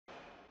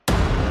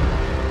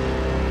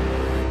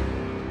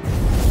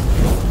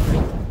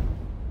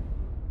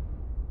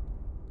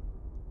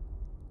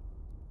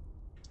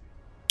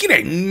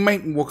G'day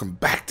mate and welcome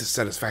back to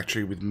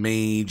Satisfactory with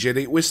me,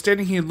 Jetty. We're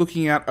standing here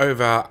looking out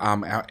over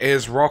our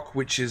Ayers Rock,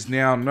 which is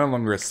now no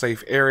longer a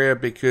safe area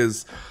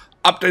because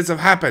updates have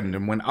happened,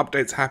 and when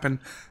updates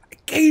happen,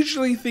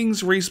 occasionally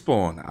things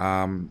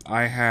respawn.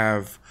 I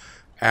have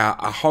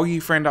a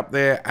hoggy friend up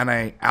there and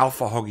a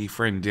alpha hoggy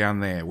friend down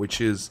there,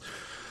 which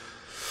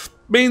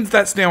means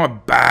that's now a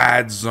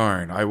bad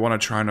zone. I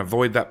want to try and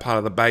avoid that part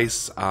of the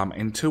base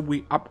until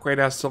we upgrade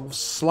ourselves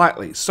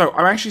slightly. So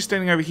I'm actually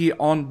standing over here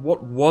on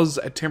what was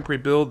a temporary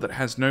build that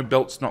has no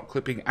belts not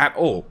clipping at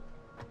all.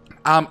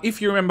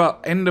 If you remember,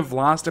 end of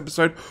last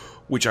episode,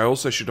 which I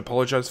also should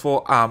apologize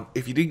for,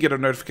 if you did get a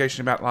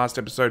notification about last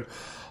episode,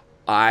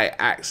 I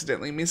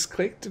accidentally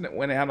misclicked and it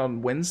went out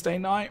on Wednesday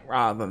night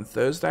rather than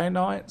Thursday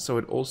night, so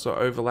it also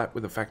overlapped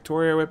with a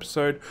Factorio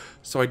episode,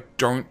 so I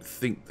don't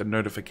think the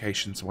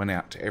notifications went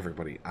out to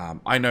everybody.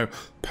 I know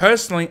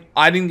personally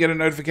I didn't get a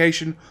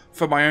notification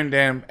for my own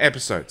damn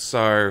episode,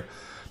 so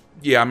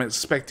yeah, I'm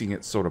expecting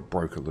it sort of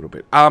broke a little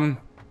bit.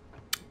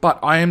 But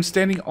I am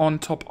standing on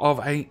top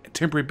of a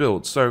temporary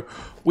build, so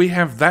we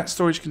have that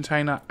storage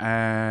container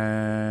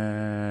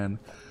and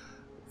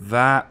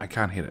that, I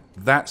can't hit it,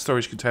 that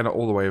storage container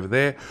all the way over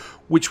there,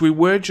 which we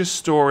were just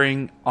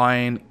storing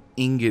iron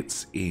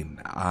ingots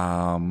in,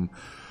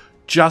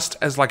 just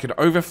as like an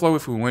overflow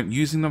if we weren't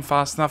using them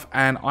fast enough,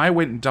 and I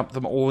went and dumped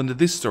them all into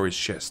this storage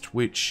chest,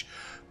 which,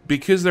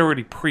 because they're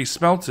already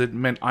pre-smelted,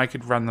 meant I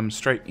could run them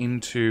straight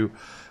into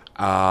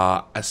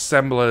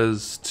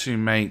assemblers to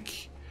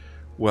make,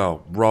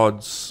 well,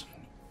 rods,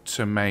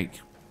 to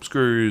make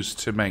screws,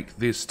 to make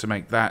this, to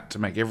make that, to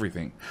make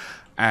everything.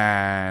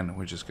 And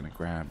we're just going to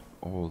grab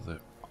all the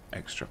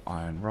extra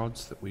iron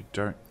rods that we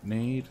don't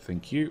need.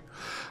 Thank you.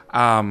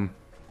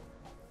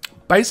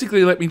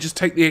 Basically, let me just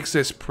take the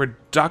excess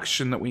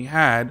production that we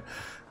had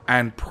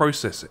and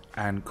process it.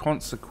 And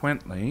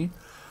consequently,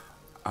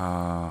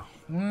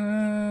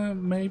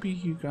 maybe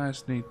you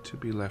guys need to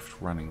be left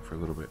running for a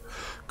little bit.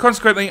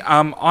 Consequently,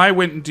 I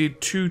went and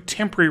did 2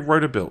 temporary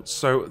rotor builds.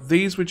 So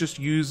these were just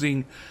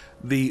using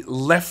the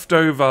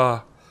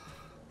leftover...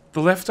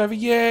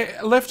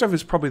 yeah, leftover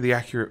is probably the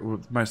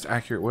most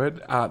accurate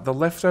word. The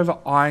leftover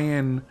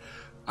iron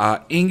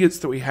ingots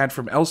that we had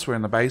from elsewhere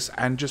in the base,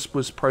 and just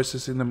was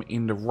processing them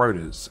into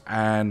rotors.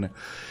 And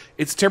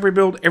it's a temporary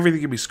build,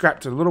 everything can be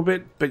scrapped a little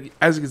bit, but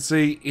as you can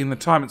see, in the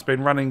time it's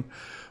been running,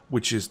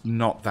 which is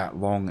not that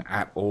long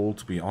at all,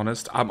 to be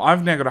honest,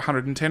 I've now got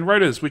 110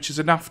 rotors, which is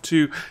enough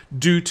to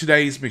do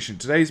today's mission.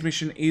 Today's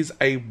mission is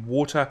a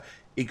water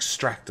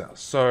extractor.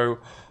 So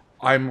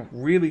I'm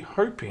really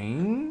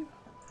hoping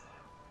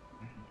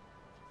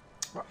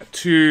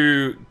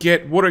to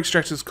get water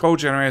extractors, coal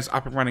generators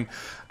up and running,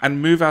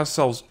 and move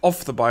ourselves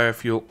off the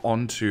biofuel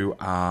onto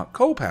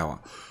coal power.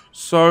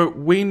 So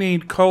we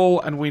need coal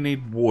and we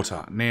need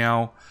water.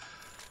 Now,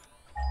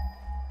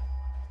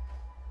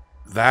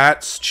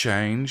 that's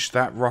changed.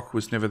 That rock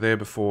was never there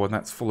before, and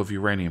that's full of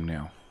uranium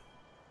now.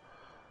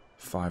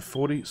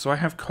 540. So I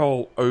have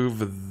coal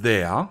over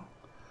there.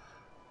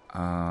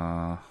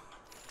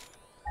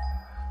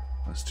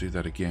 Let's do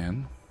that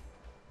again.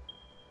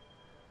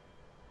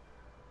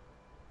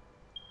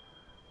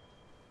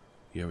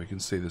 Yeah, we can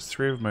see there's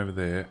 3 of them over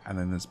there, and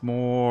then there's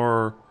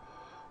more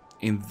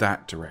in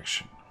that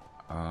direction.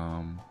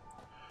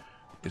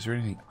 Is there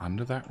anything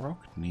under that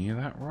rock? Near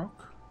that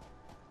rock?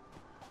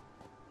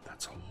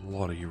 That's a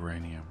lot of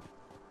uranium.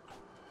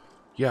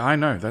 Yeah, I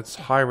know. That's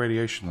high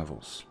radiation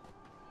levels.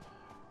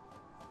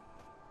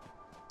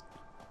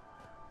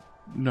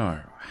 No.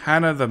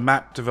 Hannah, the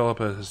map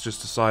developer, has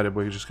just decided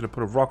we're just going to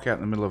put a rock out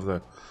in the middle of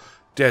the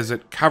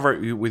desert, cover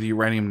it with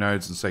uranium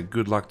nodes, and say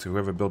good luck to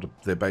whoever built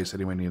their base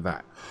anywhere near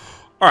that.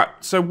 Alright,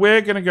 so we're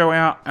going to go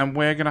out and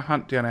we're going to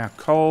hunt down our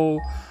coal.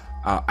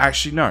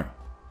 Actually, no.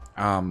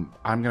 I'm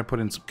going to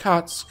put in some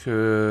cuts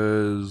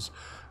because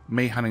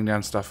me hunting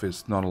down stuff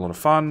is not a lot of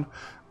fun.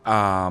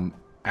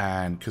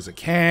 And because I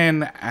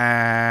can.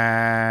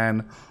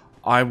 And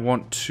I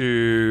want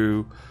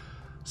to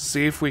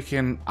see if we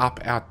can up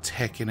our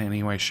tech in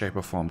any way, shape,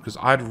 or form. Because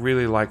I'd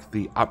really like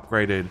the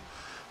upgraded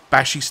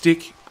bashy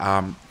stick.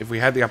 If we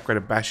had the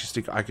upgraded bashy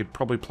stick, I could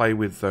probably play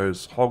with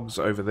those hogs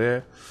over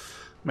there.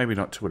 Maybe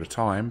not 2 at a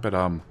time, but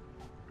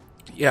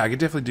yeah, I could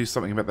definitely do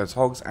something about those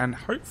hogs, and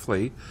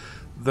hopefully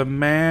the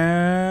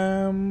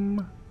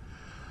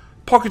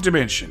pocket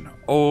dimension.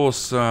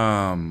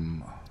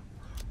 Awesome.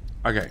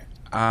 Okay.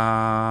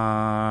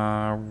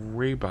 Rebung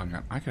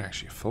gun. I could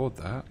actually afford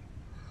that.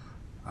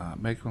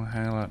 Medical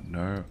inhaler,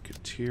 no.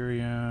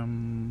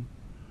 Caterium.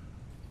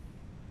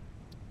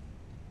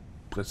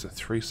 That's a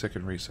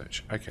 3-second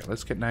research. Okay,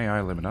 let's get an AI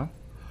limiter.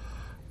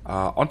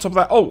 On top of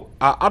that,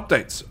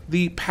 updates.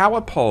 The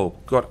power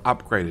pole got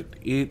upgraded.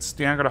 It's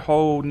now got a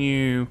whole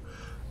new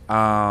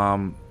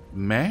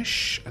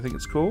mesh, I think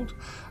it's called.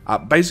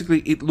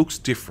 Basically, it looks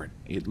different.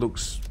 It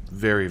looks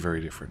very,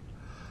 very different.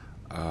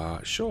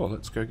 Sure,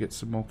 let's go get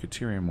some more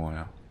Caterium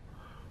wire,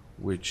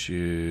 which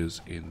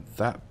is in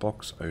that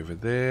box over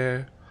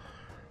there.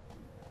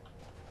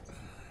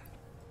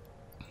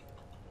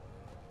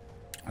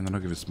 And then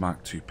I'll give us Mark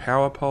II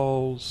power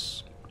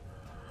poles.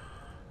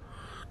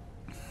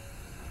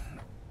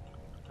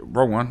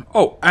 wrong one.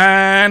 Oh,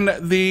 and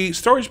the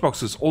storage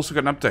boxes also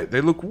got an update. They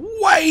look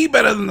way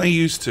better than they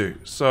used to.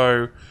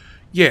 So,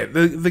 yeah,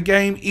 the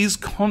game is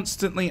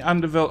constantly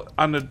under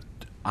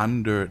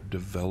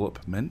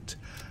development,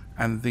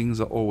 and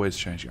things are always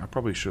changing. I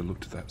probably should have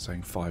looked at that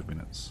saying 5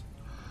 minutes.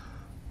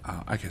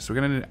 Okay, so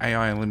we're going to need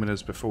AI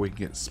limiters before we can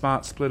get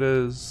smart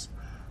splitters.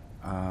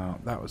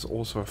 That was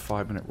also a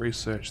 5-minute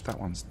research. That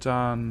one's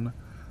done.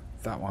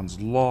 That one's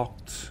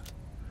locked.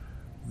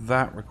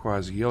 That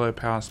requires a yellow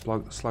power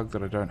slug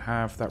that I don't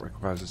have. That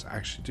requires us to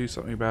actually do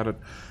something about it.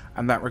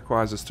 And that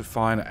requires us to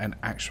find an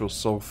actual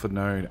sulfur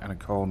node and a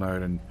coal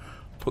node and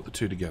put the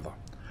two together.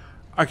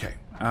 Okay,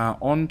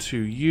 on to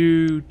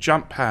you.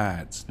 Jump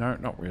pads. No,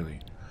 not really.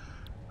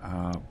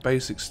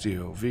 Basic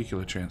steel.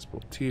 Vehicular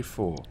transport. Tier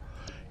 4.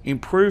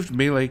 Improved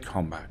melee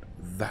combat.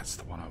 That's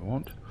the one I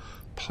want.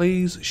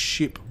 Please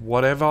ship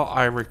whatever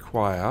I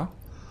require.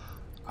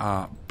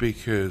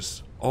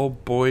 Because... oh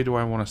boy, do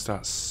I want to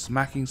start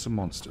smacking some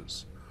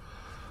monsters.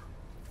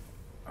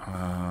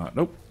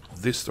 Nope.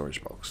 This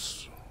storage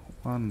box.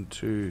 1,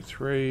 2,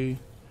 3.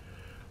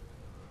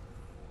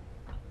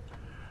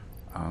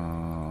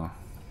 And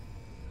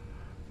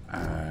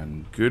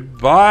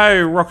goodbye,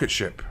 rocket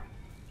ship.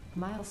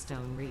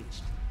 Milestone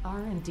reached.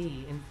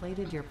 R&D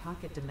inflated your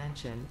pocket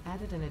dimension,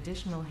 added an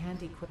additional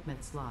hand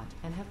equipment slot,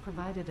 and have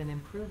provided an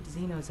improved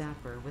Xeno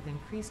Zapper with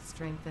increased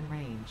strength and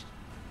range.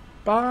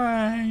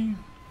 Bye.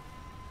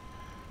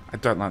 I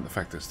don't like the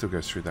fact that it still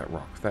goes through that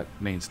rock. That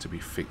needs to be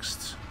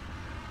fixed.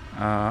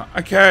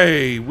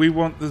 Okay, we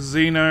want the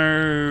Xeno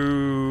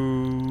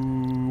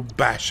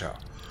Basher,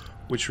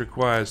 which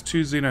requires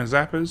 2 Xeno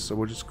Zappers, so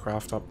we'll just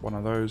craft up one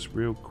of those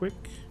real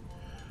quick.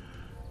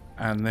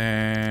 And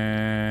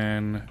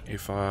then,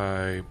 if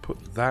I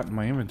put that in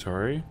my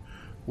inventory,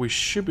 we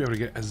should be able to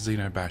get a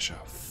Xeno Basher.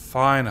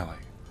 Finally.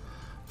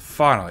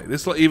 Finally.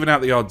 This will even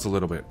out the odds a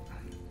little bit.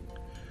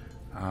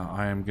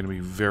 I am going to be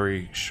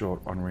very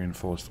short on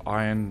reinforced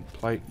iron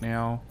plate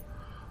now,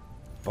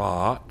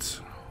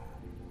 but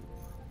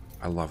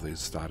I love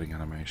these starting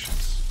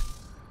animations.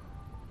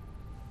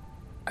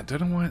 I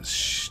don't know why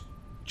it's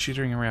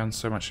chittering around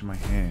so much in my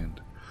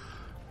hand,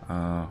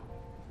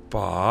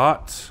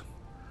 but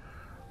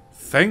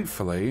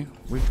thankfully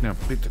we can now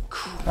beat the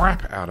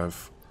crap out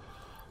of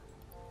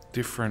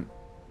different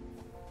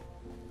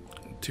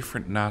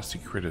nasty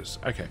critters.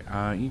 Okay,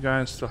 you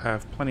guys still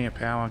have plenty of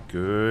power.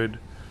 Good.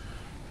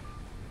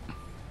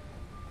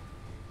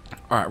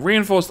 Alright,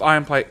 reinforced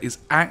iron plate is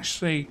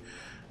actually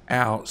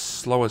our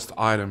slowest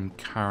item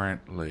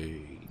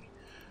currently.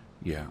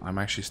 Yeah, I'm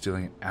actually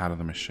stealing it out of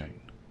the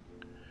machine.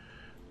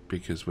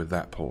 Because we're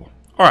that poor.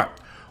 Alright,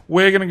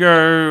 we're going to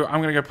go...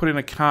 I'm going to go put in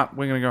a cart.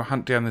 We're going to go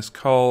hunt down this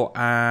coal.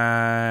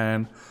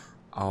 And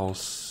I'll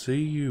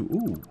see you...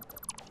 Ooh.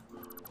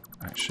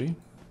 Actually.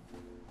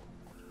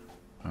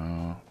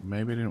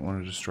 Maybe I didn't want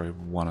to destroy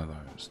one of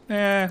those.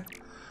 Nah.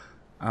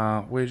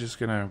 We're just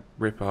going to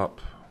rip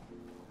up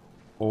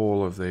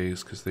all of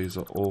these because these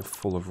are all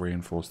full of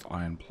reinforced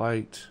iron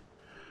plate.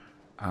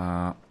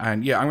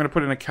 And yeah, I'm going to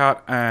put in a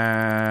cart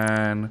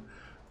and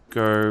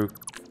go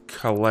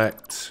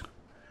collect...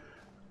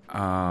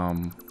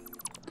 go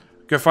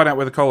find out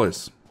where the coal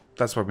is.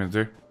 That's what I'm going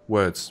to do.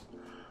 Words.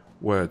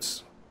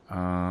 Words.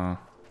 So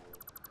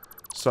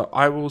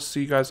I will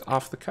see you guys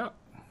after the cut.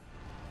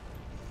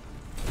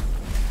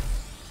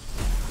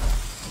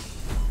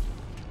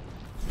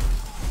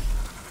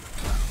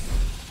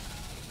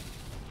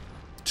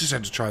 Just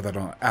had to try that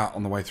out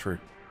on the way through.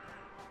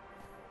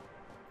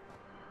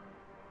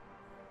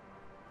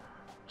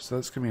 So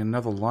that's going to be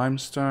another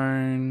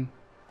limestone.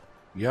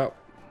 Yep.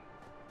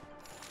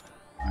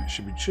 It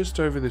should be just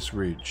over this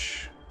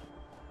ridge.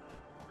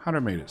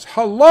 100 meters.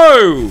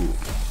 Hello!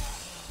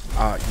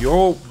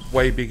 You're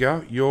way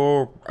bigger.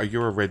 You're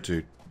a red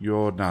dude.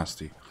 You're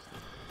nasty.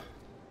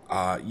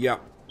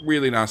 Yep.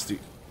 Really nasty.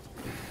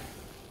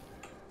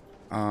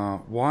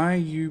 Why are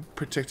you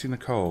protecting the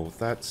coal?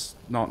 That's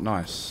not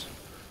nice.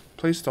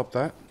 Please stop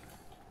that.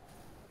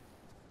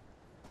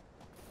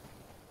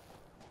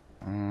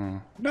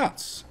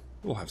 Nuts.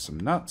 We'll have some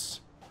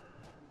nuts.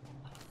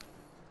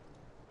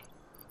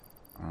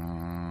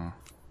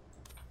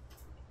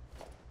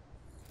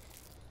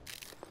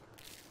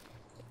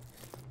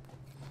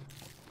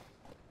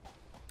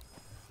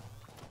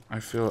 I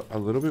feel a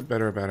little bit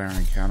better about our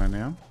encounter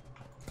now.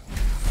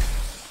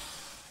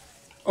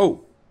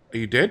 Oh, are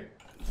you dead?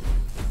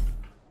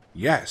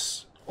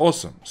 Yes.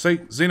 Awesome. See,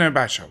 Xeno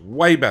Basher,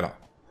 way better.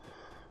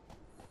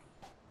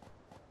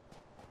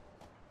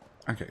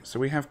 Okay, so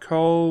we have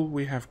coal,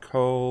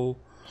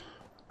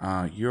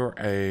 you're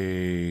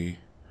a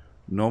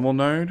normal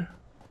node.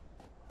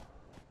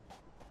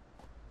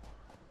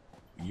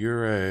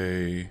 You're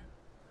a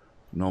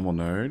normal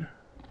node.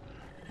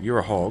 You're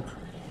a hog.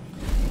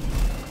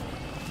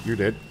 You're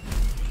dead.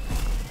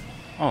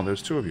 Oh,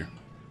 there's 2 of you.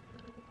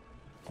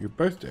 You're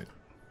both dead.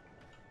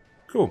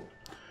 Cool.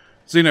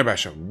 Xeno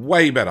Basher,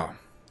 way better.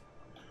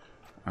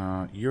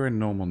 You're a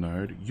normal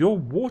node. You're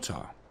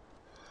water.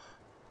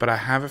 But I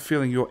have a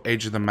feeling you're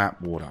edge of the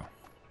map water.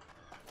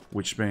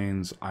 which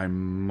means I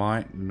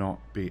might not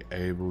be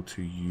able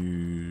to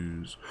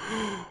use...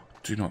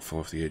 Do not fall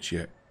off the edge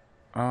yet.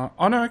 Oh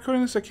no,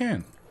 according to this I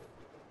can.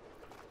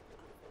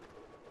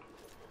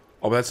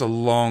 Oh, but that's a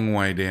long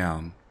way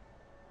down.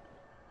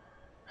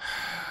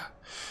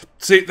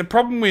 See, the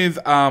problem with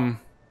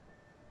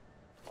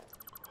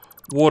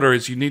water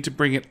is you need to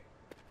bring it...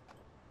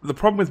 The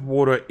problem with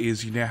water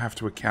is you now have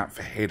to account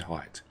for head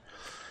height.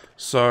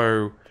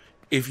 So,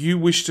 if you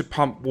wish to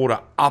pump water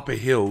up a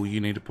hill,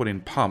 you need to put in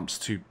pumps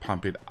to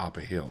pump it up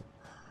a hill.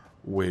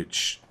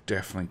 Which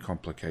definitely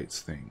complicates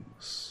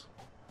things.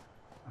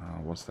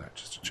 What's that?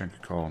 Just a chunk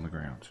of coal on the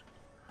ground.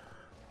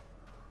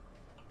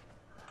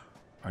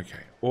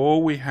 Okay,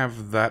 or we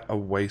have that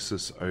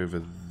oasis over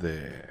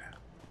there.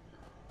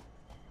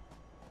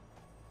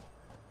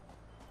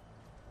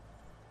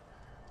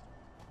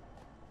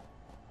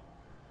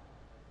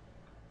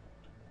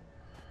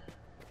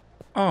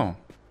 Oh.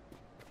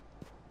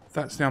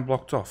 That's now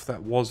blocked off.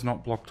 That was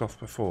not blocked off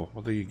before.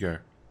 Well, there you go.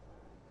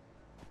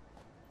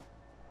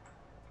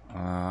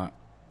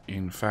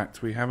 In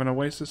fact, we have an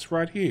oasis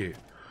right here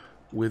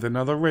with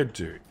another red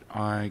dude.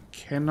 I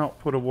cannot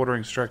put a water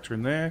extractor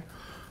in there,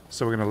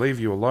 so we're going to leave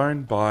you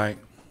alone by...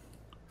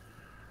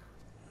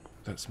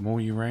 That's more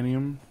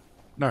uranium.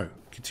 No,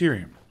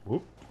 deuterium.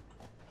 Whoop.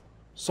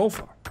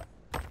 Sulfur.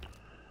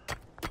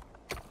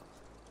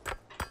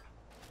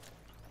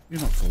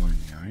 You're not following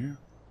me, are you?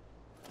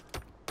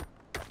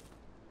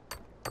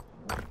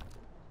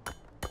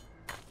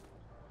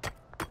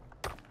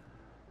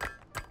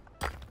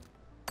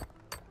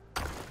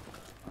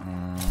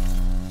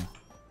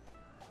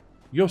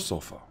 Your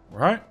sulfur,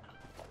 right?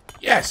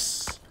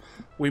 Yes!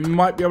 We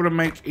might be able to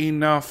make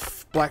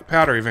enough black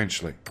powder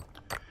eventually.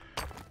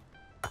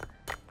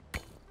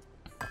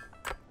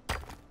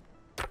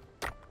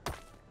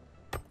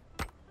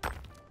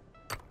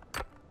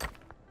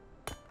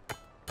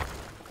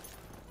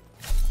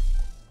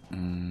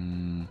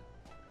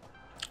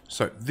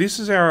 So this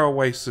is our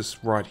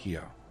oasis right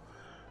here.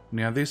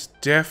 Now this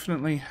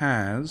definitely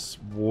has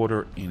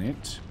water in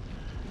it.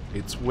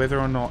 It's whether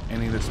or not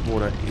any of this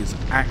water is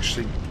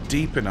actually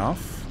deep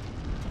enough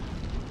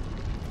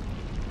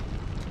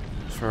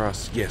for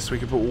us. Yes, we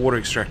can put water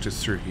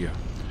extractors through here.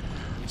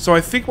 So I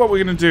think what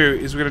we're going to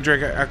do is we're going to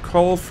drag our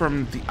coal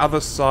from the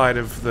other side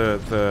of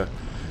the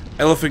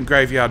elephant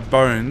graveyard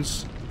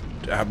bones.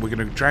 We're going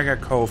to drag our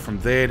coal from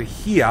there to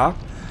here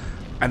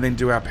and then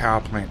do our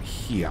power plant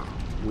here.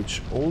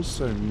 Which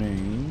also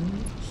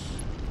means...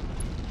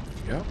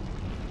 Yep.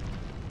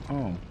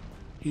 Oh,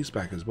 he's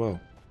back as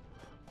well.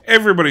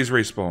 Everybody's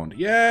respawned.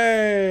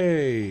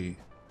 Yay!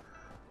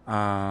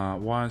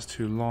 Wire's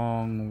too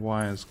long.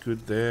 Wire's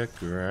good there.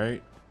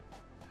 Great.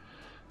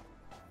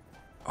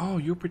 Oh,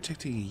 you're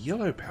protecting a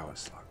yellow power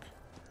slug.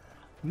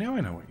 Now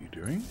I know what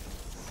you're doing.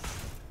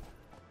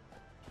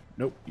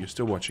 Nope, you're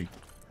still watching.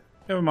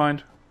 Never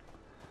mind.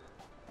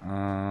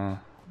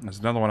 There's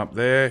another one up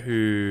there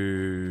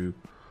who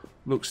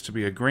looks to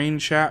be a green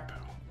chap.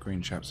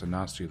 Green chaps are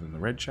nastier than the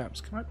red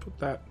chaps. Can I put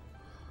that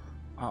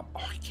up?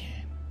 Oh, I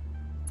can.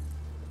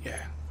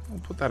 Yeah, I'll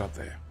put that up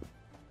there.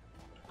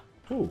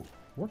 Oh,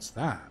 what's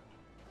that?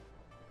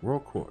 Raw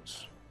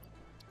quartz.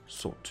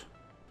 Salt.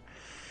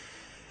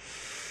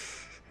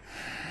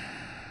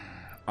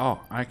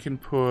 Oh, I can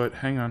put...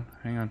 Hang on.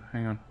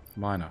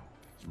 Miner.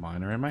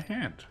 Miner in my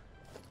hand.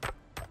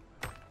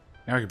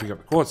 Now I can pick up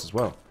the quartz as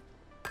well.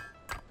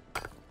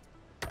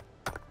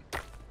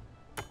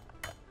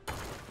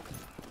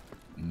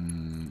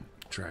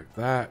 Drag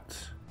that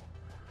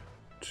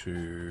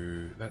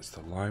to... That's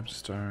the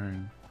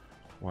limestone.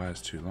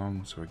 Wire's too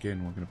long, so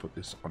again, we're going to put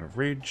this on a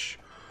ridge.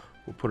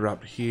 We'll put it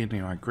up here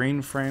near my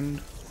green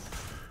friend.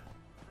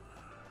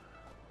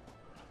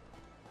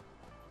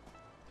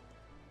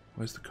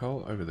 Where's the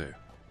coal? Over there.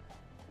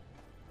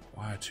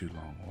 Wire too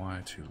long,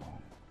 wire too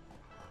long.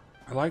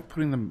 I like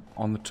putting them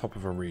on the top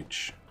of a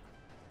ridge.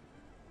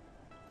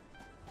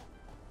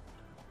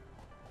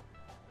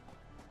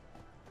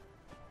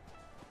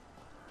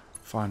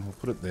 Fine, we'll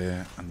put it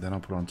there, and then I'll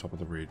put it on top of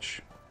the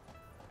ridge.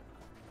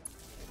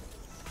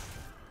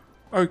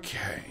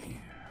 Okay.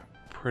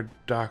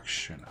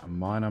 Production. A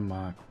miner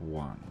mark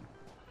 1.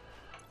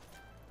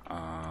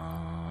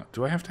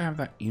 Do I have to have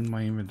that in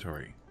my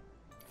inventory?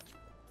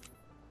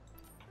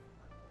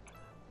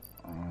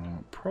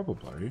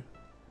 Probably.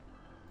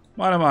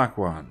 Miner mark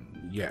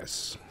 1.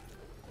 Yes.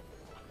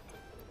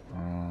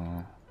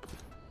 Put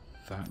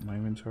that in my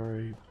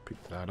inventory.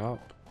 Pick that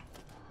up.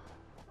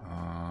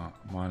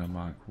 Miner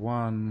mark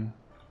 1.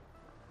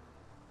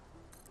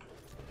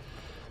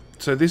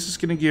 So this is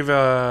going to give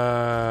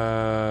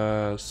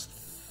us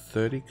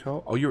 30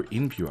 coal. Oh, you're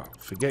impure.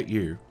 Forget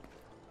you.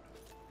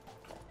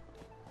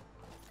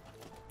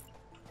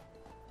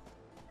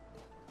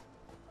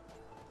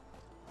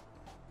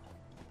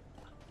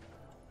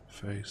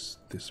 Face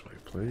this way,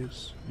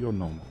 please. You're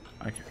normal.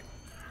 Okay.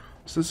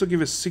 So this will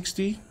give us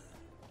 60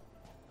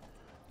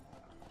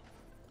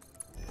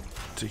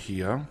 to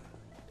here.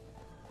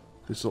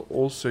 This will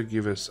also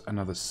give us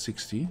another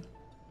 60.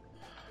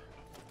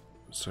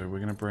 So we're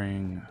going to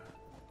bring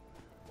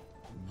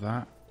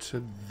that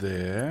to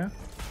there.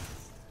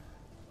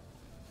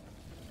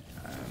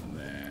 And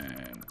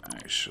then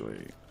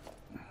actually...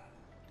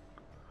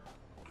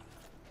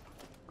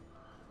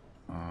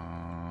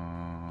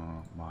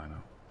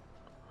 minor.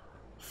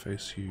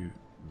 Face you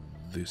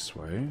this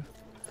way.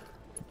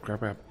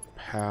 Grab our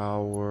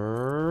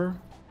power.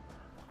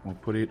 We'll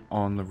put it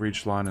on the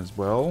ridge line as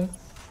well.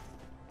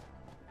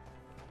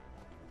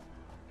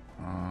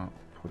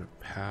 Put a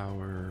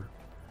power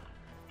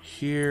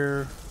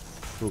here.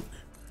 Hook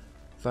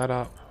that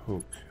up.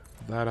 Hook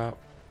that up.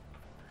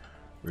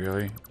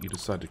 Really? You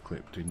decided to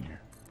clip, didn't you?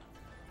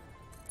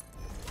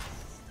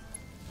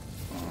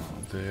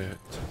 There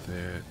to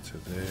there to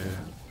there.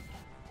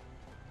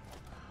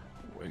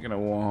 We're gonna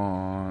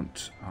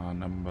want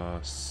number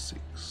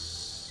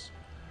 6.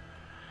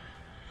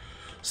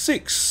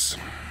 6.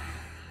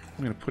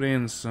 I'm gonna put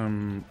in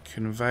some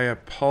conveyor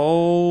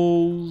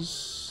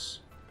poles.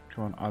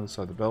 Go on either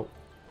side of the belt.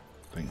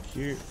 Thank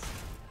you.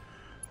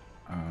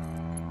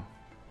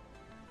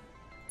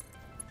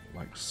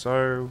 Like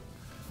so.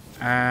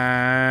 And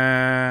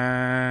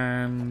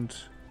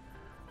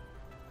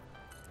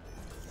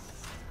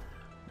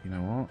you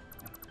know what?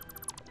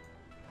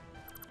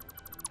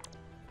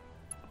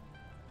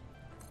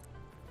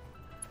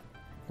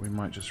 We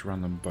might just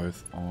run them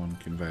both on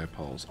conveyor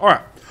poles.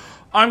 Alright,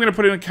 I'm going to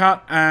put in a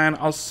cut and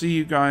I'll see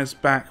you guys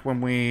back when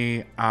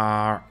we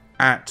are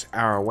at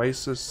our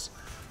oasis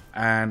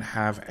and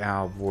have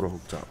our water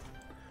hooked up.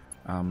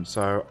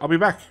 So I'll be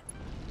back.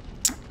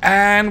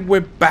 And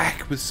we're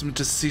back with some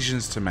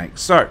decisions to make.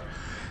 So,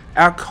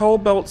 our coal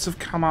belts have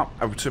come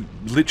up to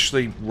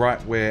literally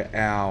right where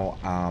our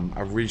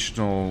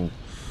original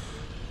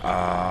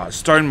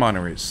stone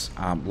miner is.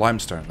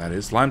 Limestone, that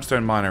is.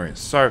 Limestone miner is.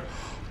 So,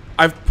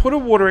 I've put a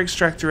water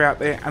extractor out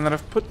there and then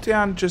I've put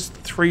down just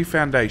 3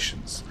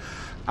 foundations.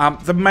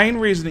 The main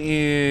reason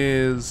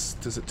is...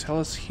 Does it tell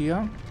us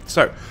here?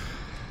 So,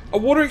 a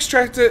water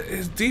extractor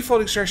is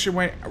default extraction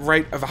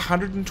rate of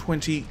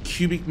 120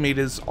 cubic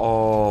meters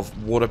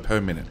of water per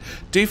minute.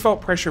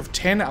 Default pressure of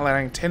 10,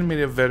 allowing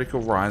 10-meter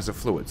vertical rise of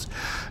fluids.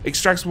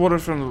 Extracts water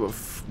from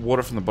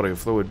the body of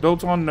fluid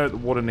built on. Note the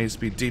water needs to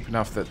be deep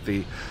enough that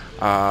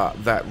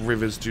that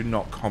rivers do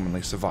not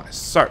commonly suffice.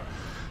 So,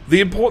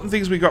 the important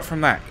things we got from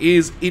that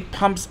is it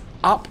pumps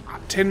up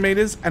 10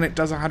 meters and it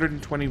does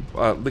 120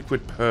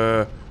 liquid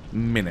per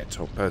minute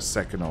or per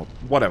second or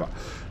whatever.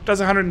 Does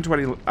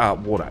 120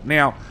 water.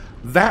 Now,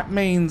 that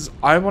means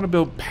I want to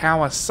build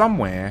power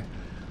somewhere,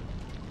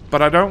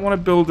 but I don't want to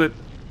build it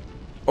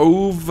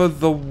over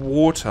the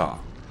water.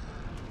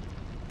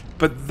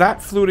 But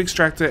that fluid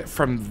extractor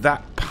from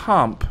that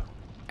pump,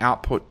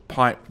 output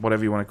pipe,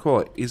 whatever you want to call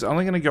it, is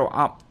only going to go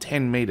up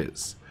 10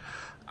 meters.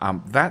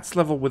 That's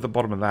level with the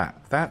bottom of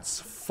that.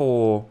 That's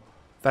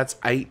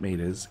 8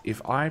 meters.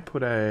 If I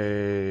put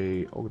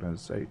a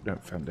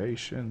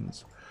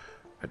foundations,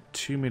 a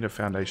 2-meter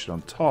foundation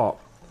on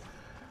top,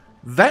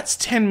 that's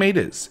 10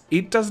 meters.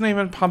 It doesn't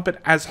even pump it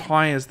as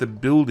high as the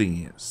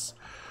building is.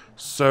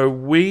 So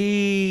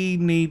we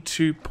need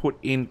to put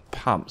in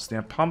pumps. Now,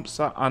 pumps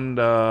are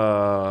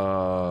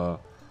under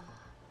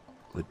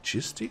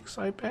logistics,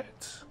 I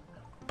bet.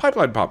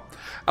 Pipeline pump.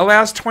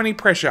 Allows 20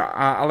 pressure,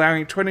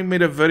 allowing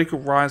 20-meter vertical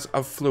rise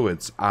of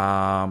fluids.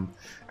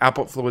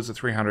 Output fluids are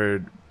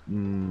 300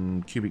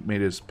 cubic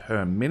meters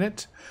per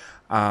minute.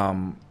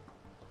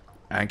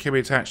 And can be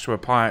attached to a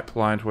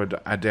pipeline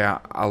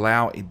to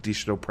allow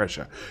additional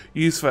pressure.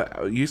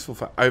 Useful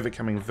for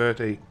overcoming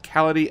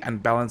verticality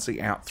and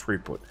balancing out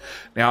throughput.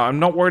 Now, I'm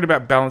not worried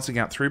about balancing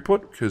out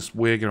throughput because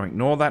we're going to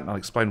ignore that, and I'll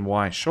explain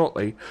why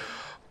shortly.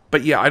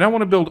 But yeah, I don't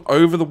want to build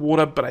over the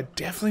water, but I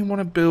definitely want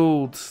to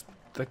build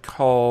the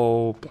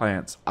coal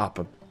plants up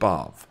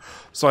above.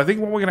 So I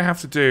think what we're going to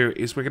have to do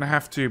is we're going to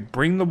have to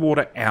bring the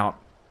water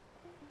out,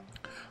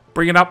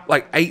 bring it up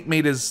like 8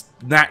 meters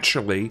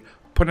naturally,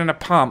 put in a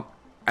pump,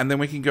 and then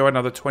we can go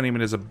another 20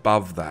 meters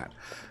above that.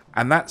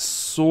 And that's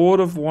sort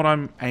of what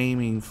I'm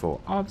aiming for.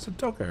 Oh, it's a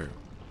doggo.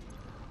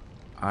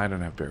 I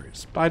don't have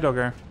berries. Bye,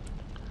 doggo.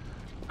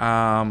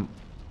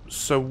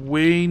 So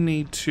we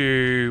need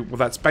to... Well,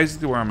 that's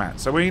basically where I'm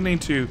at. So we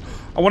need to...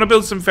 I want to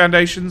build some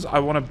foundations. I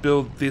want to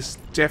build this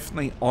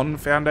definitely on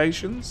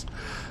foundations.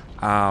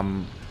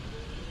 And...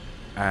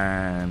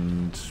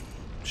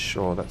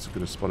 Sure, that's as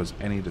good a spot as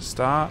any to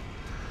start.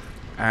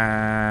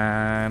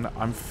 And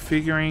I'm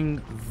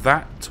figuring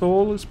that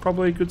tall is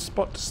probably a good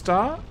spot to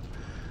start.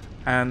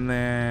 And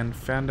then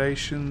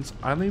foundations,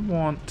 I only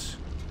want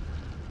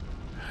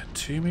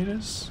 2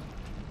 meters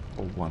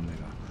or 1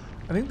 meter.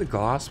 I think the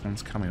glass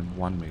ones come in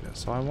 1 meter.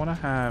 So I want to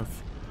have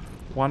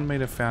 1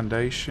 meter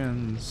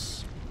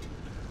foundations,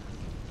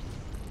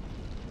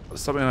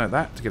 something like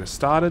that to get us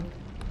started.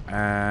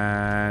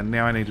 And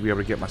now I need to be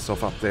able to get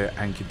myself up there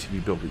and continue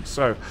building.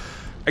 So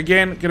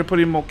again, going to put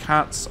in more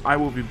cuts. I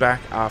will be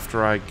back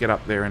after I get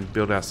up there and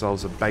build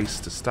ourselves a base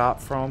to start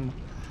from.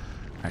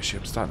 Actually,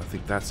 I'm starting to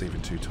think that's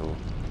even too tall.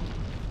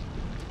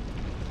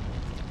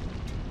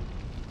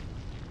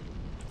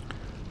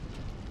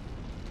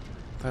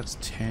 That's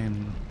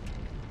 10,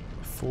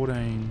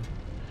 14,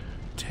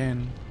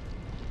 10,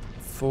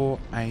 4,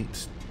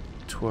 8,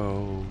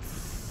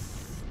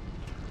 12,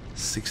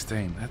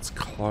 16. That's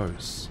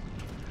close.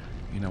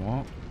 You know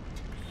what?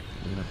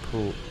 I'm going to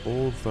pull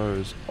all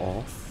those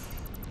off.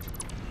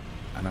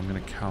 And I'm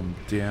going to come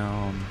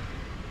down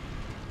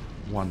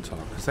one tile.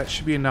 Because that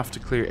should be enough to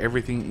clear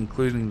everything,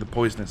 including the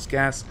poisonous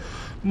gas.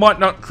 Might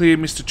not clear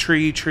Mr.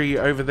 Tree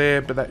over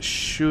there, but that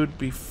should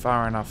be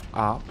far enough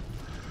up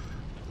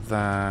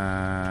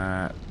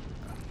that...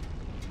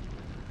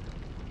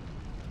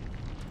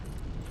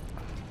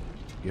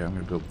 Yeah, I'm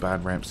going to build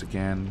bad ramps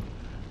again,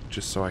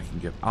 just so I can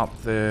get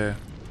up there.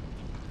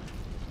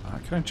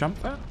 Can I jump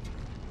that?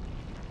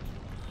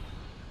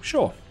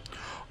 Sure.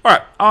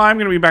 Alright, I'm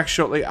going to be back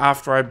shortly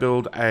after I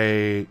build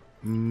a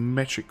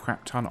metric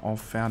crap ton of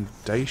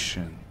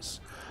foundations.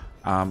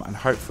 And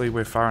hopefully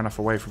we're far enough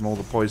away from all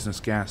the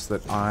poisonous gas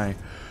that I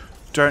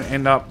don't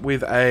end up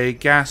with a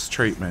gas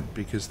treatment,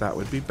 because that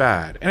would be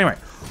bad. Anyway,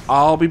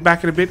 I'll be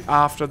back in a bit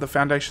after the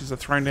foundations are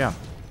thrown down.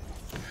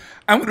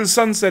 And with the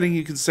sun setting,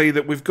 you can see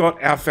that we've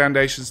got our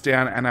foundations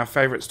down and our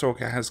favourite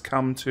stalker has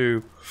come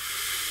to,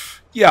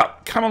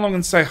 come along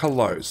and say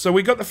hello. So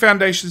we got the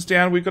foundations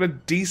down. We've got a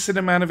decent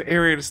amount of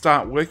area to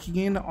start working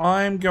in.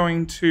 I'm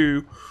going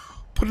to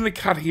put in a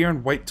cut here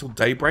and wait till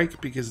daybreak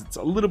because it's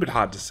a little bit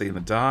hard to see in the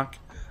dark.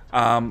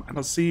 And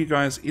I'll see you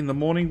guys in the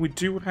morning. We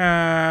do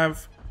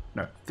have,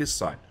 no, this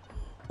side,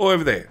 or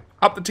over there,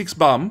 up the tick's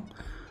bum.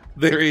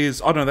 There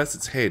is, oh no, that's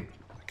its head.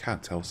 I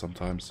can't tell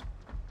sometimes.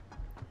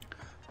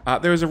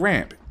 There is a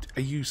ramp.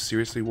 Are you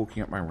seriously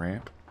walking up my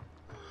ramp?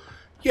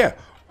 Yeah,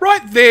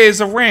 right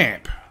there's a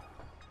ramp.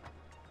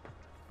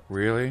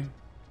 Really?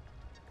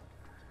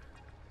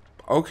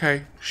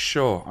 Okay,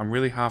 sure. I'm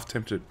really half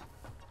tempted.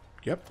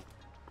 Yep,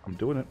 I'm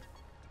doing it.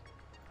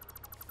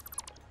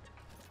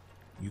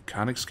 You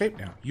can't escape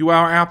now. You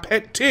are our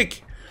pet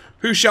tick,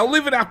 who shall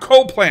live in our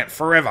coal plant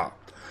forever.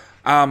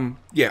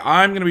 Yeah,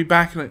 I'm going to be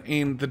back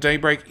in the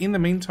daybreak. In the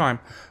meantime,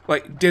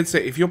 like, dead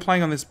set, if you're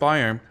playing on this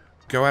biome,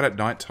 go out at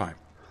night time.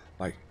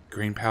 Like,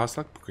 green power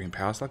slug, green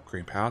power slug,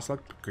 green power slug,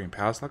 green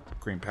power slug,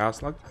 green power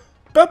slug,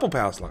 purple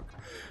power slug.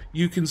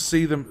 You can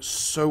see them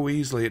so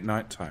easily at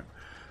night time.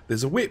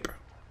 There's a whip.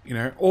 You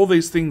know, all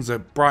these things are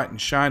bright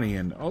and shiny,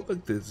 and oh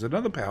look, there's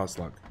another power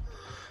slug.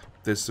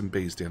 There's some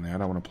bees down there. I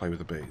don't want to play with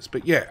the bees.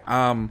 But yeah,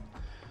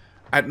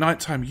 at night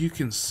time you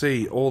can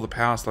see all the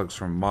power slugs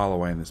from a mile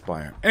away in this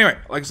biome. Anyway,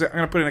 like I said, I'm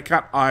going to put in a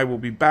cut. I will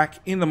be back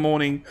in the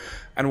morning,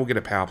 and we'll get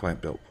a power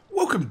plant built.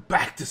 Welcome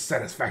back to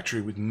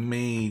Satisfactory with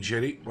me,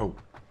 Jetty. Well,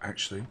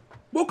 actually,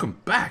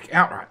 welcome back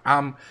outright.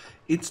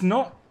 It's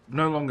no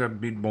longer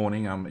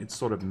mid-morning. It's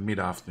sort of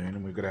mid-afternoon,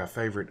 and we've got our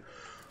favourite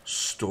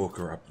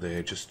stalker up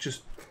there,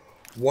 just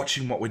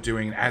watching what we're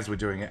doing as we're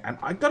doing it. And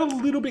I got a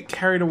little bit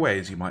carried away,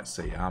 as you might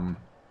see. And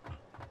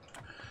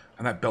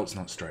that belt's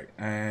not straight,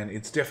 and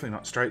it's definitely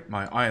not straight.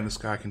 My eye in the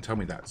sky can tell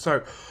me that.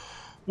 So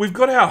we've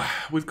got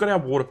our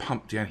water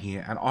pump down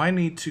here, and I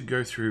need to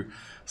go through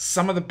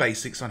some of the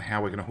basics on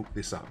how we're going to hook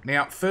this up.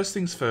 Now, first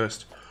things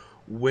first,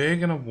 we're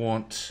going to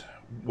want,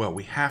 well,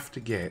 we have to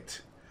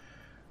get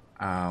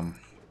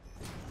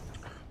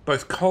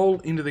both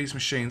coal into these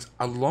machines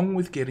along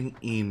with getting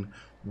in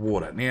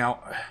water. Now,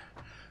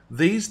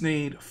 these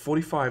need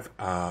 45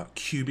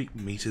 cubic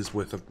meters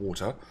worth of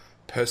water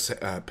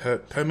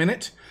per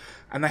minute,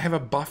 and they have a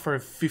buffer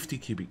of 50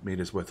 cubic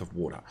meters worth of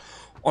water.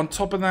 On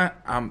top of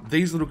that,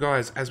 these little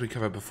guys, as we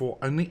covered before,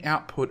 only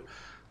output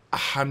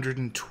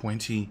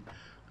 120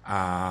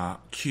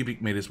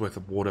 cubic meters worth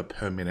of water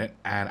per minute,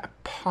 and a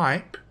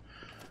pipe.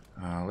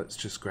 Let's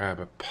just grab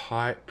a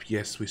pipe.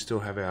 Yes, we still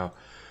have our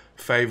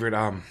favorite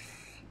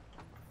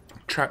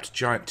trapped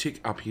giant tick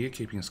up here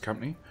keeping us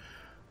company.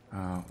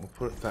 We'll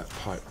put that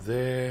pipe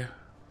there.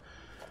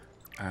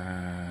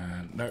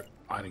 And no,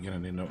 I'm going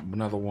to need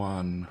another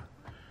one,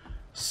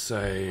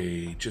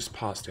 say, just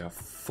past our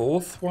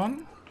fourth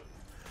one.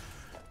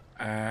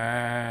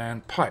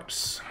 And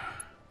pipes.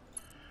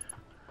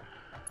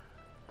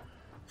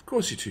 Of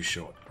course you're too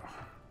short.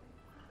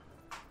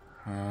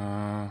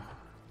 I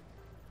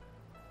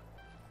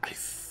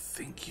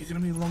think you're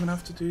going to be long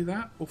enough to do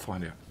that. We'll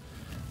find out.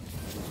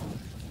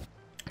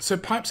 So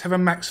pipes have a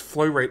max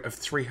flow rate of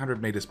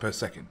 300 meters per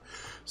second.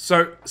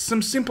 So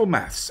some simple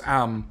maths.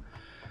 And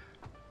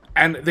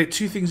there are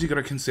two things you've got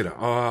to consider.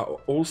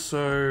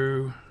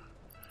 Also,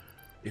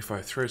 if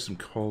I throw some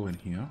coal in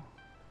here.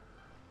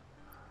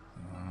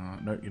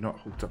 No, you're not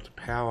hooked up to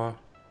power.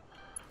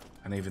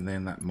 And even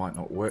then, that might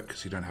not work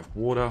because you don't have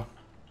water.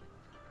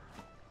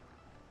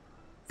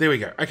 There we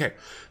go. Okay,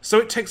 so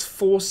it takes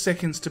 4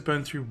 seconds to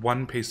burn through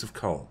one piece of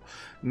coal.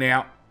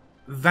 Now,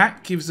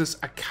 that gives us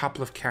a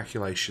couple of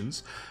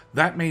calculations.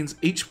 That means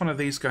each one of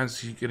these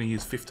guys, you're going to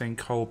use 15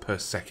 coal per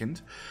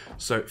second.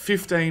 So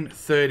 15,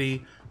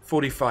 30,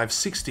 45,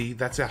 60,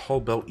 that's our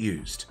whole belt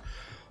used.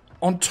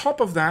 On top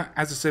of that,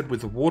 as I said,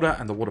 with the water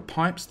and the water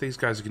pipes, these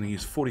guys are going to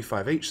use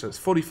 45 each. So it's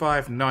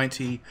 45,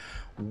 90,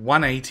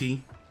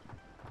 180.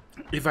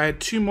 If I had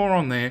 2 more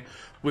on there,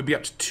 we'd be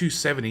up to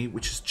 270,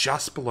 which is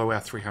just below our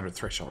 300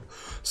 threshold.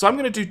 So I'm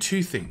going to do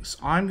 2 things.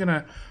 I'm going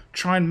to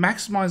try and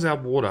maximize our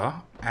water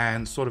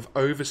and sort of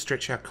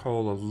overstretch our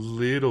coal a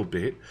little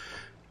bit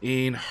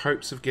in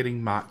hopes of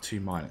getting Mark II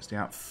miners.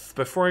 Now,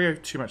 before I go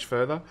too much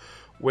further,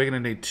 we're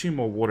going to need 2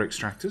 more water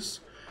extractors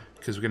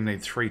because we're going to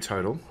need 3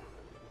 total.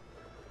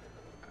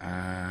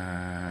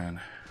 And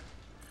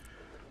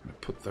I'm going to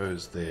put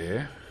those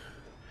there.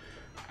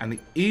 And the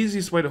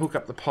easiest way to hook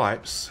up the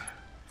pipes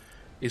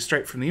is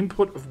straight from the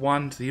input of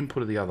one to the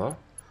input of the other.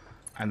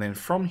 And then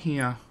from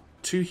here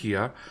to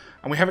here.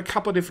 And we have a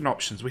couple of different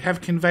options. We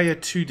have conveyor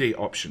 2D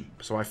option.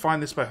 So I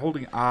find this by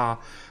holding R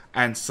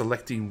and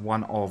selecting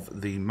one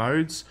of the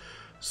modes.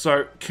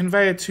 So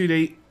conveyor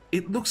 2D,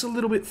 it looks a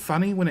little bit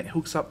funny when it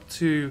hooks up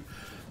to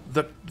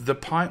the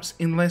pipes,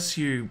 unless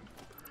you,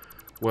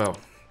 well,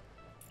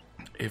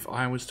 if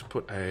I was to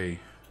put a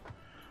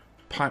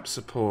pipe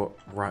support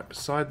right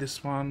beside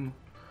this one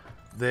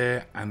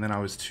there, and then I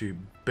was to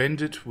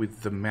bend it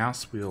with the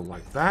mouse wheel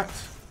like that,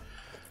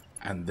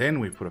 and then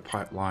we put a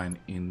pipeline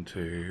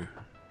into...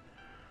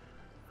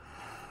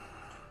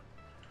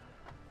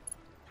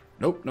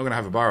 Nope, not going to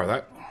have a bar of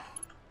that.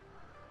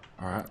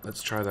 Alright,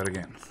 let's try that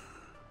again.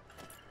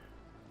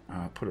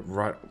 Put it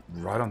right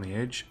on the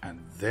edge,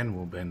 and then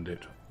we'll bend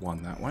it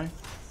one that way.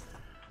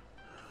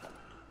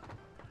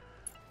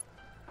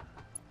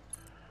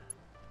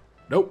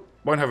 Nope,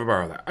 won't have a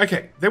bar of that.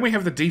 Okay, then we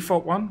have the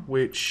default one,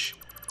 which...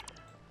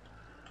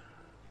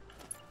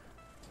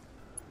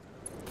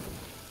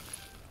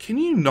 Can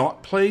you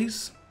not,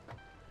 please?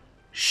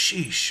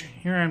 Sheesh.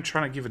 Here I am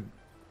trying to give a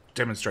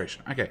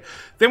demonstration. Okay,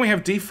 then we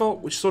have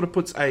default, which sort of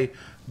puts a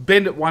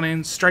bend at one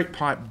end, straight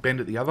pipe, bend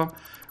at the other.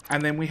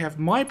 And then we have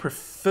my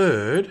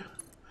preferred,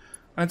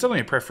 and it's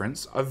only a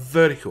preference, of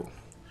vertical.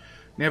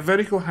 Now,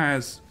 vertical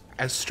has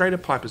as straight a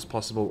pipe as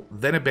possible,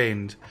 then a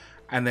bend,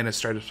 and then as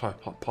straight a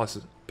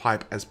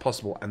pipe as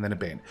possible, and then a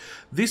bend.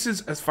 This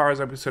is, as far as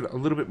I'm concerned, a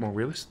little bit more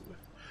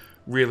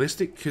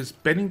realistic, because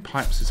bending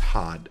pipes is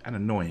hard and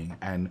annoying,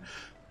 and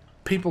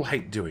people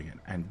hate doing it.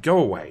 And go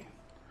away.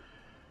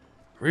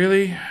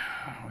 Really?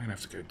 We're going to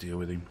have to go deal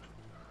with him.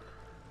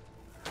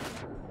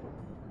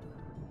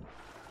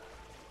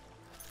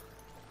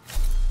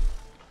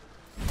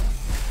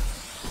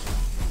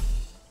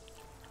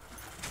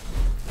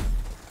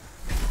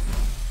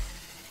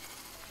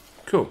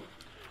 Cool.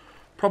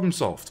 Problem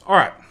solved.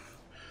 Alright.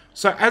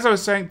 So, as I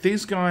was saying,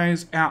 these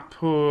guys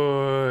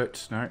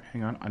output... No,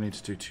 hang on. I need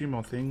to do 2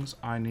 more things.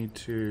 I need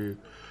to...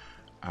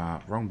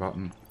 wrong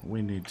button.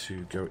 We need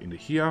to go into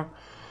here.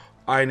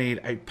 I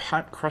need a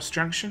pipe cross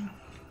junction.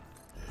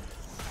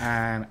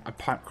 And a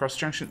pipe cross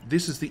junction.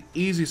 This is the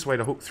easiest way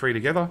to hook 3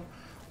 together.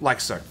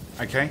 Like so.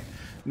 Okay?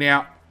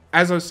 Now,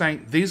 as I was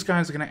saying, these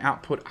guys are going to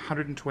output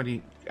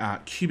 120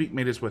 cubic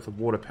meters worth of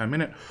water per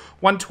minute.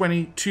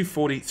 120,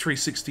 240,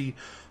 360...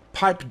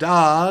 Pipe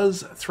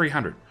does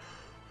 300.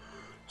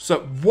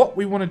 So what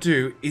we want to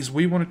do is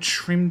we want to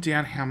trim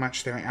down how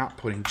much they're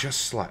outputting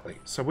just slightly.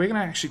 So we're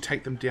going to actually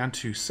take them down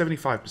to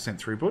 75%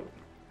 throughput.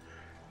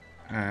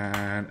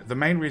 And the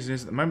main reason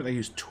is at the moment they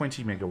use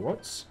 20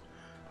 megawatts.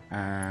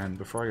 And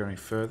before I go any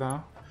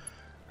further,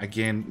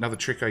 again, another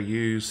trick I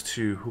use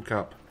to hook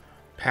up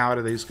power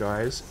to these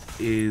guys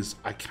is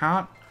I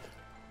can't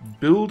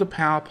build a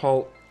power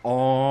pole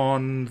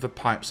on the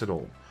pipes at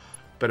all.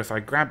 But if I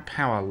grab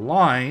power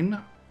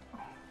line...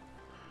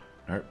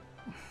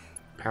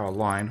 power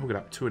line, hook it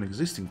up to an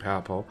existing power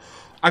pole,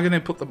 I can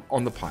then put them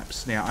on the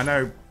pipes. Now, I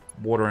know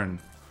water and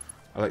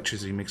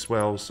electricity mix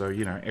well, so,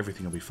 you know,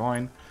 everything will be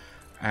fine.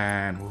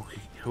 And we'll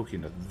hook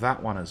into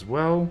that one as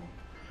well.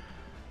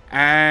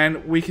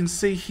 And we can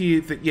see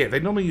here that, yeah, they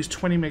normally use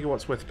 20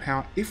 megawatts worth of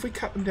power. If we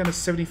cut them down to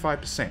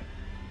 75%,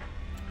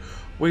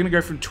 we're going to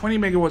go from 20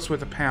 megawatts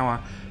worth of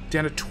power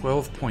down to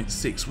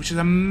 12.6, which is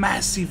a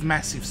massive,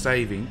 massive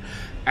saving.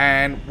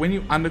 And when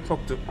you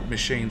underclock the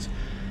machines...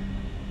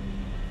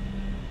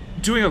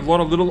 Doing a lot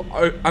of little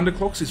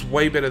underclocks is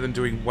way better than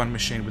doing one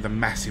machine with a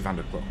massive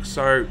underclock.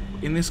 So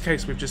in this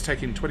case, we've just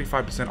taken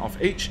 25% off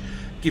each.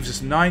 Gives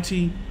us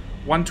 90,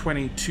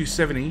 120,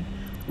 270,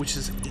 which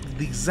is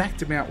the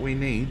exact amount we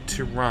need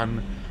to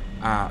run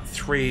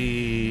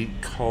 3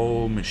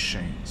 coal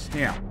machines.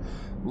 Now,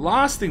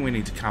 last thing we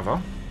need to cover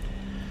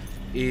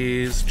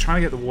is trying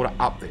to get the water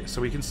up there.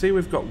 So we can see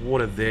we've got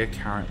water there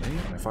currently.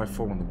 And if I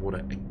fall in the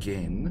water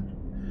again...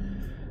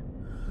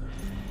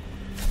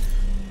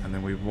 And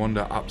then we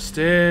wander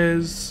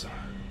upstairs.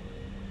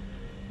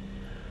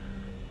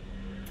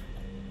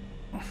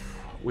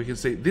 We can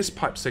see this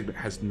pipe segment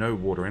has no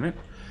water in it.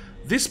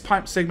 This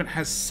pipe segment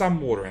has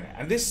some water in it.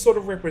 And this sort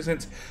of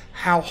represents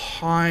how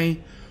high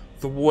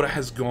the water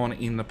has gone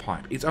in the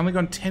pipe. It's only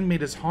gone 10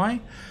 meters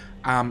high.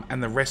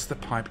 And the rest of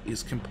the pipe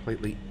is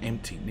completely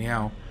empty.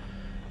 Now,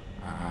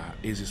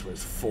 easiest way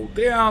is to fall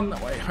down.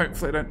 That way,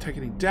 hopefully I don't take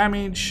any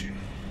damage.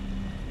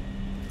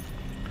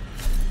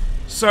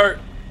 So...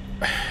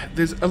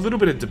 There's a little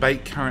bit of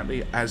debate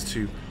currently as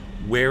to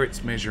where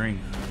it's measuring.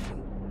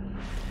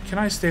 Can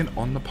I stand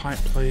on the pipe,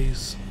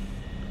 please?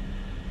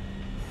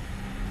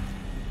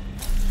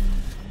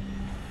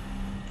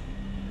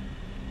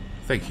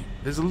 Thank you.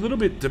 There's a little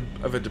bit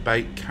of a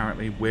debate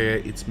currently where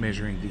it's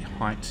measuring the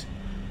height,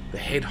 the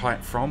head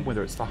height from,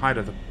 whether it's the height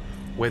of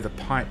where the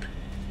pipe...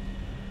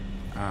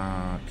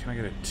 can I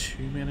get a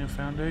 2-meter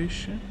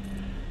foundation?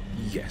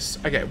 Yes.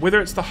 Okay, whether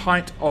it's the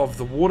height of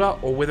the water,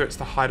 or whether it's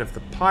the height of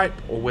the pipe,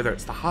 or whether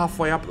it's the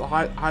halfway up at the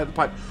height of the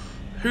pipe,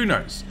 who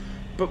knows?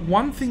 But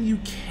one thing you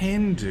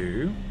can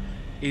do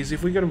is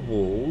if we go to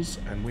walls,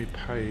 and we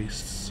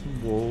paste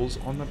some walls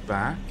on the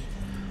back,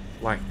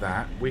 like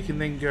that, we can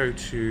then go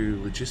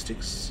to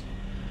logistics,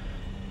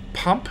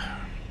 pump,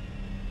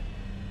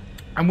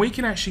 and we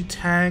can actually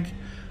tag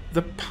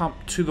the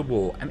pump to the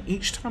wall. And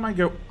each time I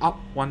go up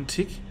 1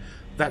 tick,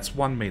 that's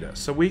 1 meter.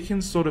 So we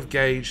can sort of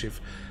gauge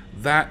if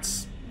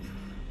that's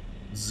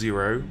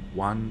 0,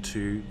 1,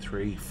 2,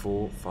 3,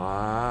 4,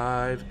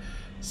 5,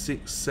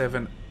 6,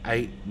 7,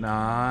 8,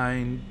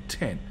 9,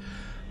 10.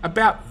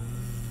 About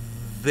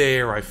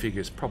there, I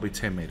figure, is probably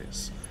 10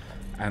 meters.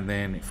 And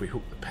then if we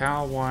hook the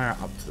power wire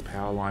up to the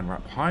power line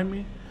right behind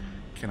me,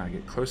 can I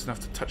get close enough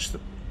to touch the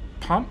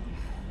pump?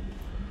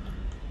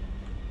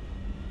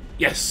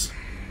 Yes.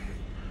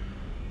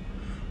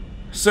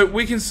 So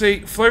we can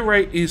see flow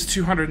rate is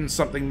 200 and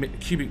something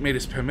cubic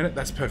meters per minute.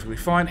 That's perfectly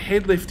fine.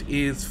 Head lift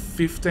is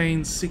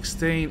 15,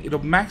 16.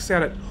 It'll max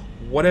out at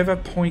whatever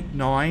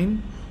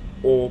 0.9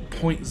 or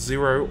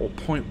 0.0 or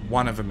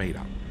 0.1 of a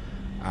meter.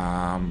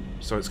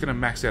 So it's going to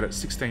max out at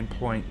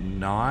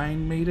 16.9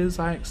 meters,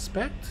 I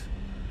expect.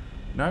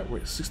 No, we're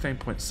at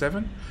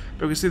 16.7.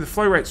 But we can see the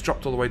flow rate's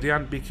dropped all the way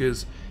down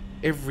because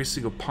every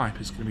single pipe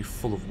is going to be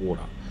full of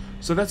water.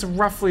 So that's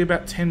roughly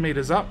about 10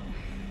 meters up.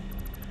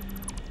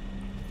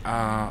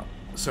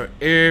 So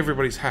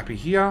everybody's happy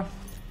here.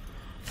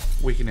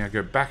 We can now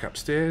go back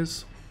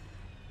upstairs.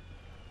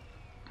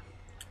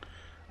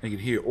 And you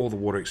can hear all the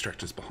water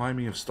extractors behind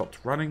me have stopped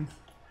running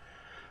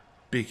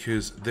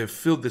because they've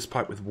filled this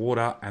pipe with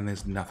water and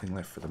there's nothing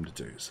left for them to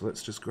do. So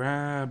let's just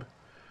grab...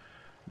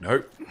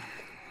 Nope.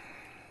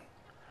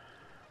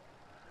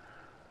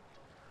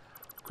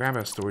 Grab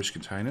our storage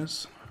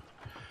containers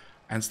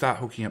and start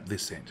hooking up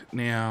this end.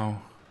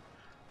 Now,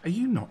 are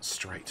you not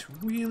straight?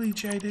 Really,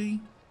 JD?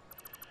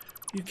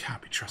 You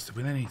can't be trusted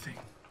with anything.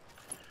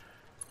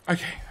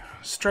 Okay,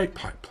 straight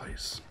pipe,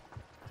 please.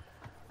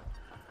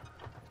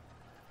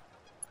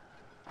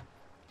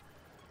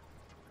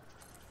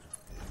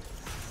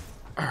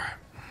 Alright.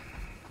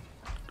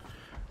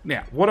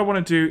 Now, what I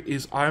want to do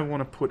is I want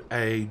to put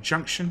a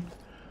junction,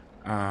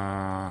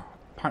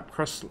 pipe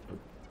cross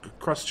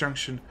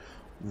junction,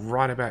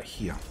 right about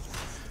here.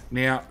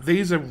 Now,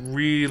 these are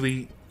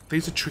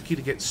tricky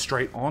to get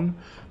straight on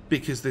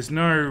because there's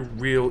no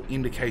real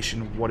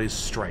indication of what is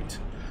straight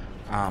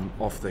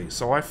off these.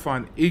 So I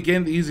find,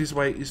 again, the easiest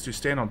way is to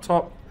stand on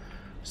top,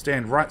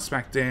 stand right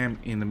smack damn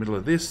in the middle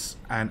of this,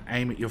 and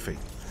aim at your feet.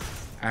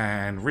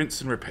 And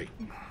rinse and repeat.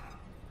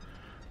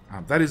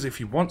 That is if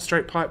you want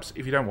straight pipes.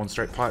 If you don't want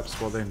straight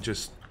pipes, well then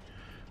just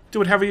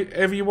do it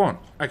however you want.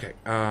 Okay,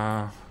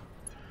 that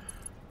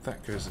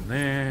goes in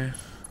there.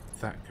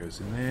 That goes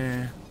in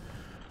there.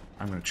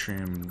 I'm going to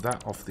trim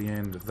that off the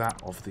end,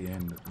 that off the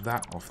end,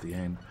 that off the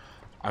end.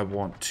 I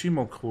want 2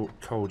 more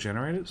coal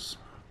generators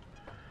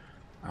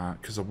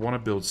because I want to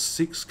build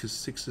 6 because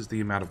 6 is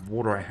the amount of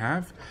water I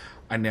have.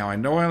 And now I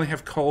know I only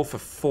have coal for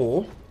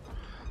 4.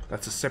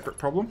 That's a separate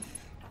problem.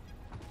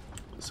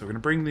 So we're going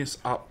to bring this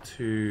up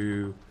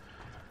to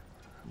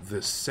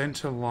the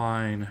center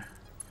line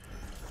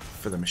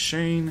for the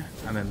machine,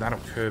 and then that'll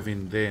curve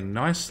in there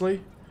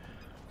nicely.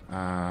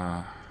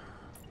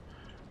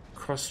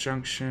 Cross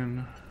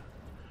junction,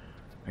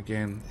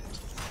 again,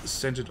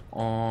 centered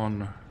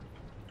on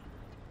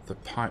the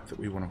pipe that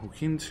we want to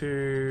hook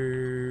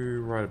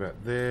into, right about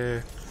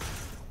there.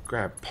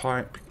 Grab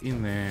pipe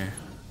in there,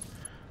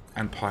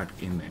 and pipe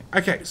in there.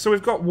 Okay, so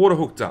we've got water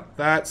hooked up.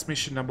 That's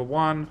mission number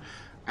 1.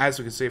 As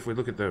we can see, if we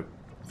look at the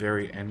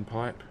very end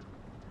pipe,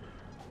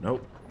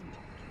 nope.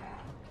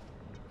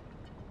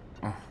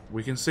 Oh,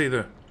 we can see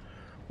the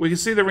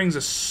rings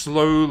are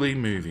slowly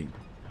moving.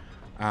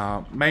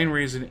 Main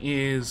reason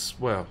is,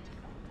 well,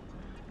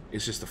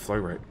 it's just the flow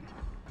rate.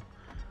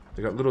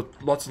 They got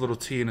lots of little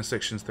T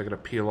intersections they're going to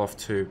peel off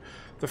to.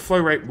 The flow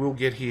rate will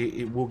get here.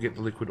 It will get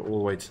the liquid all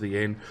the way to the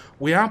end.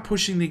 We are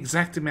pushing the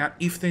exact amount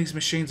if these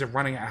machines are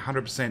running at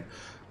 100%.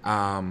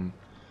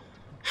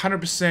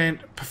 100%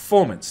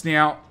 performance.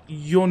 Now,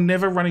 you're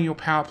never running your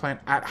power plant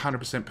at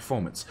 100%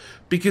 performance.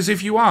 Because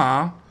if you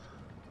are,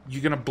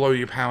 you're going to blow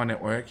your power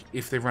network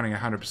if they're running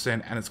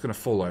 100% and it's going to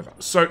fall over.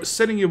 So,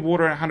 setting your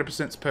water at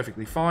 100% is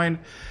perfectly fine.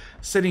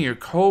 Setting your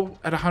coal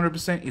at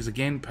 100% is,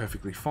 again,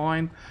 perfectly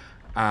fine.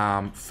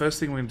 First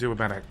thing we're going to do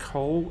about our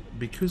coal,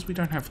 because we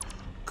don't have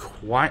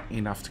quite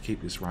enough to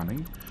keep this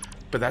running,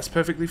 but that's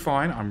perfectly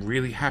fine. I'm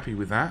really happy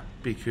with that,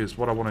 because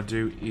what I want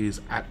to do is,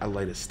 at a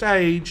later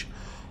stage,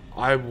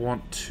 I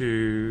want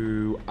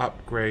to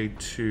upgrade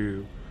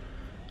to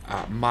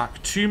Mark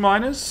II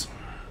miners,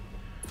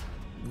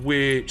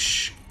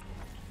 which...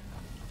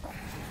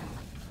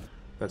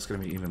 that's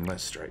going to be even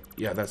less straight.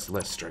 Yeah, that's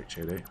less straight,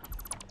 JD.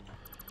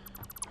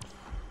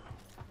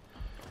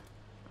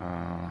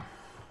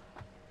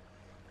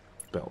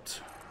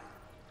 belt.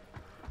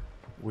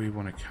 We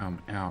want to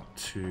come out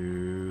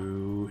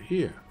to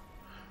here.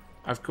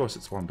 Of course,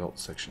 it's one belt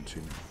section too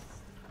many.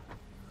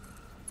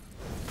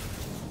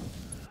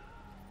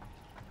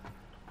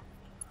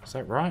 Is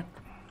that right?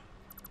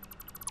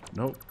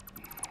 Nope.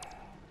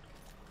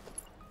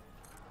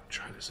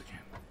 Try this again.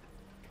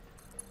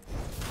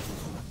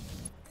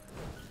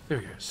 There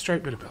we go.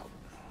 Straight bit of belt.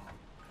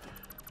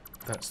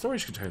 That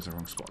storage container's the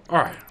wrong spot.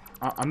 Alright.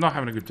 I'm not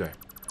having a good day.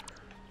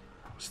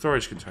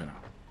 Storage container.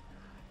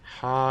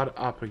 Hard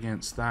up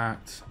against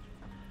that.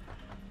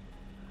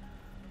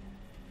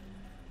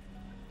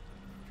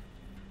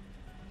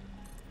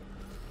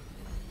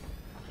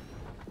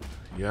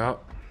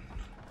 Yep.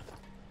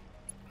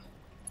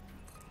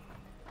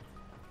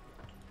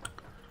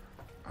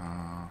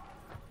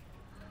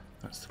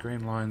 That's the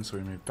green line, so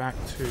we move back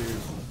to,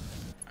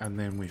 and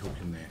then we hook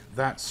in there.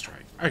 That's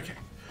straight. Okay.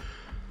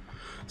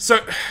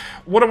 So,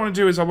 what I want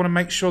to do is I want to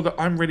make sure that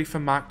I'm ready for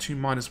Mark II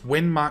miners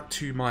when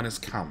Mark II miners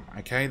come,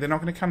 okay? They're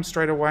not going to come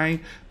straight away.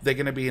 They're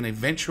going to be an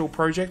eventual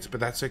project, but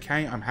that's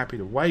okay. I'm happy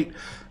to wait.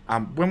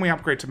 When we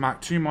upgrade to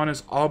Mark II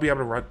miners, I'll be able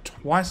to run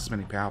twice as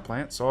many power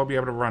plants. So, I'll be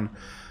able to run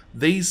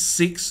these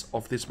 6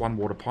 off this one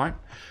water pipe.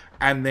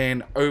 And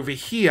then over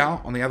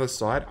here, on the other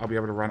side, I'll be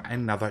able to run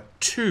another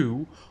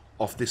 2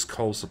 off this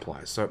coal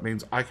supply. So, it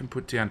means I can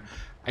put down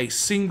a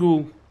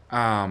single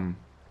water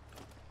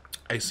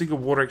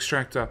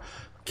extractor,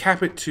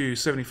 cap it to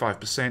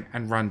 75%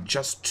 and run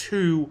just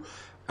 2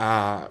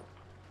 coal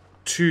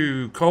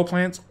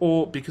plants,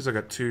 or because I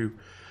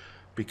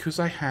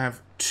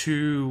have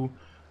 2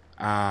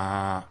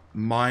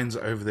 mines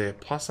over there,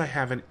 plus I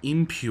have an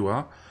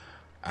impure,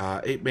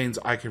 it means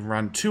I can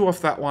run 2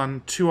 off that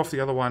one, 2 off the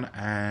other one,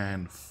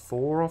 and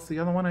 4 off the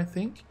other one, I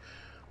think,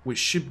 which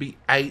should be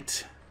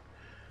 8.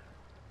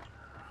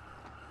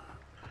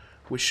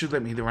 Which should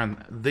let me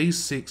run these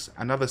 6,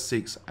 another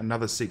 6,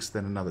 another 6,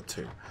 then another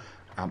 2.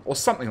 Or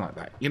something like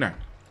that, you know.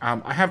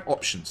 I have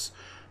options.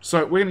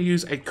 So we're going to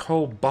use a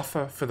coal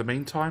buffer for the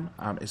meantime.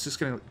 It's just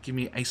going to give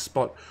me a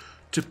spot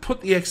to put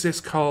the excess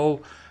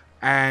coal.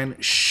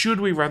 And should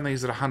we run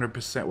these at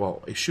 100%,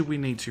 well, should we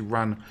need to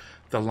run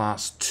the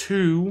last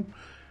 2,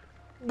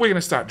 we're going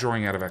to start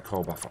drawing out of our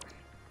coal buffer.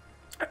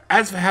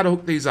 As for how to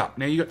hook these up,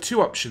 now you've got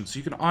 2 options.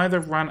 You can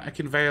either run a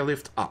conveyor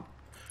lift up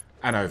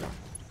and over.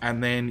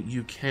 And then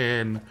you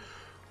can,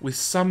 with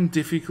some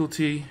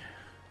difficulty,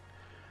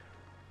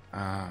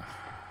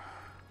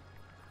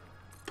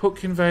 put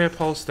conveyor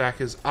pole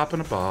stackers up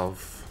and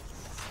above.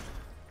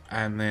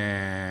 And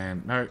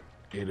then, no,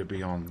 it'll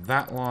be on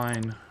that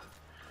line.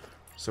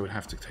 So we'd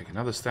have to take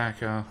another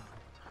stacker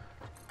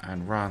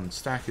and run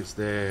stackers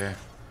there.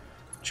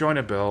 Join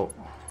a belt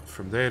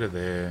from there to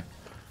there.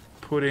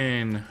 Put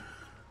in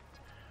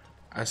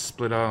a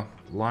splitter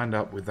lined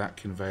up with that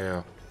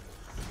conveyor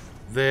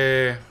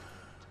there.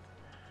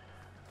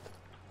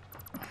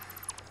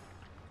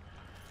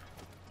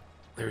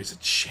 There is a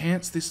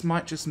chance this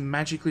might just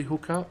magically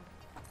hook up.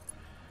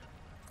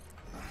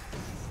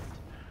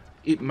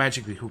 It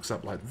magically hooks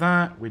up like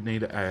that. We'd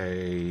need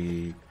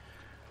a...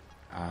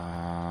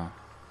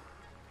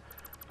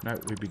 no,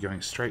 we'd be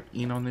going straight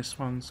in on this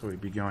one. So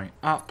we'd be going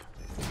up.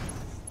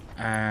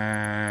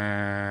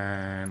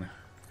 And...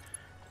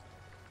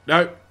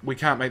 no, we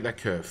can't make that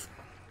curve.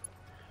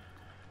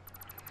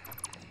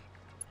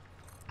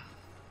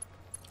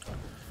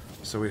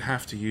 So we'd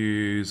have to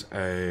use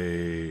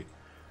a...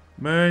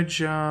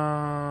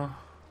 merger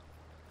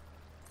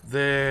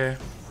there,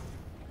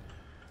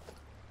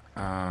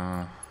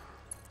 and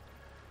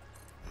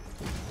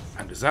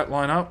does that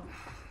line up?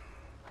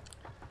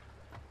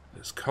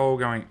 There's coal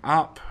going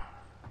up,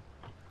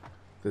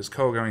 there's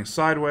coal going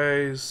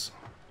sideways,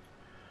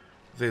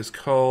 there's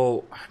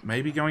coal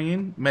maybe going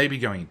in, maybe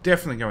going in,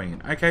 definitely going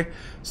in. Okay,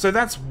 so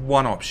that's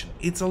one option.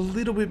 It's a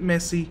little bit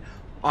messy.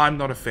 I'm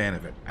not a fan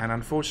of it, and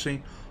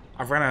unfortunately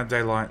I've run out of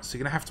daylight, so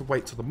you're gonna have to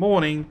wait till the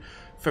morning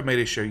for me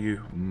to show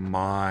you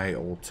my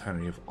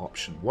alternative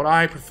option. What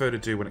I prefer to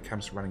do when it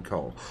comes to running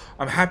coal.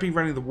 I'm happy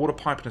running the water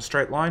pipe in a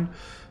straight line.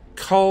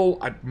 Coal,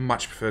 I'd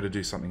much prefer to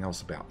do something else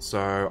about.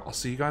 So I'll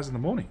see you guys in the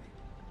morning.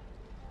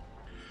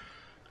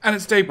 And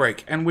it's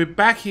daybreak, and we're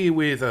back here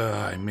with,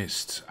 I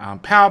missed,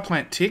 power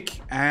plant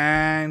tick.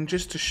 And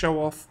just to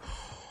show off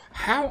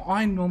how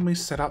I normally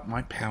set up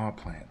my power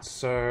plant.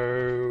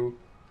 So,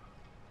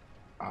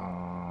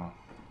 hang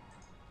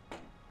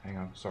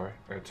on, sorry.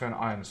 I gotta turn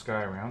Eye in the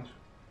Sky around.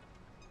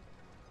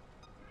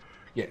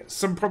 Yeah,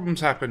 some problems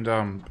happened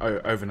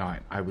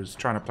overnight. I was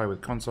trying to play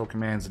with console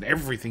commands and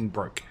everything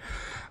broke.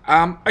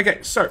 Okay,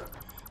 so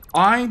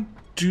I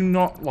do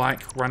not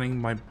like running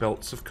my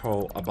belts of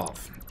coal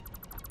above.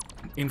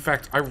 In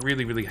fact, I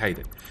really, really hate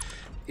it.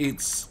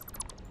 It's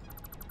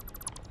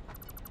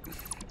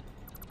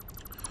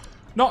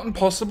not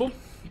impossible,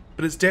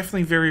 but it's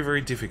definitely very, very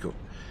difficult.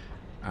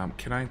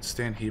 Can I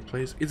stand here,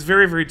 please? It's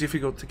very, very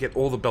difficult to get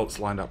all the belts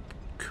lined up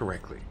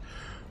correctly.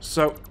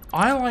 So,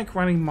 I like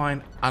running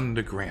mine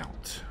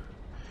underground.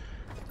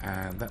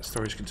 And that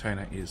storage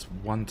container is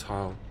 1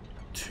 tile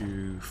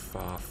too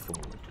far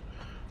forward.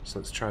 So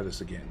let's try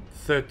this again.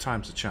 Third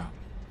time's a charm.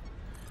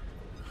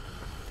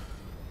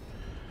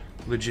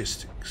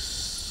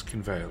 Logistics.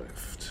 Conveyor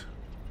lift.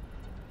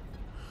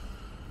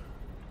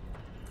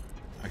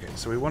 Okay,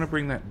 so we want to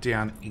bring that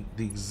down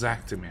the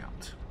exact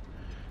amount.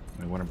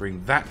 We want to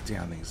bring that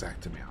down the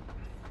exact amount.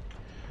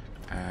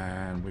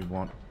 And we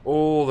want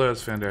all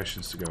those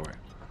foundations to go in.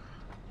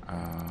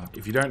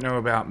 If you don't know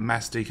about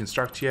mass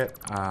deconstruct yet,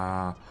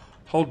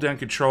 hold down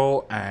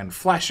control and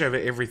flash over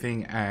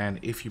everything, and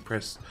if you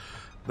press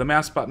the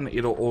mouse button,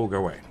 it'll all go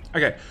away.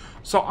 Okay,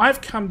 so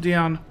I've come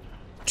down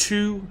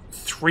to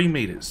 3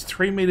 meters.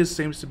 3 meters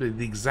seems to be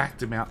the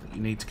exact amount that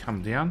you need to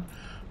come down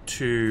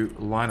to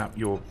line up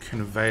your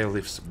conveyor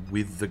lifts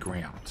with the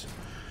ground.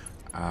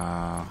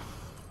 And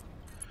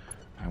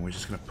we're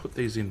just going to put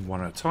these in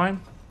one at a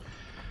time.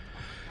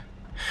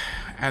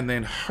 And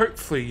then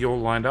hopefully you're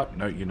lined up.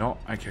 No, you're not.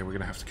 Okay, we're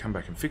going to have to come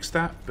back and fix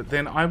that. But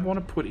then I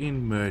want to put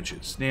in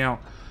mergers. Now,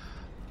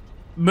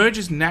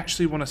 mergers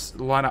naturally want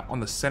to line up on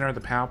the center of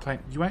the power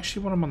plant. You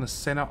actually want them on the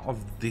center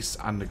of this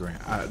underground,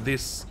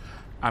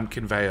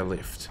 conveyor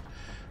lift.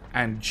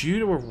 And due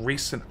to a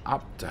recent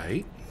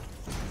update,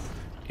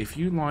 if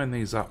you line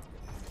these up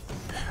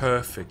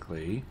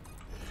perfectly,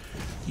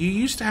 you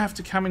used to have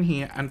to come in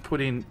here and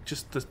put in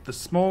just the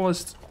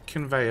smallest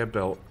conveyor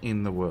belt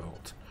in the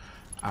world.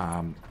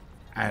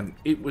 And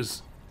it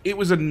was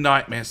a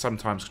nightmare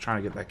sometimes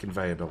trying to get that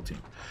conveyor belt in.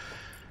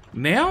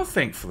 Now,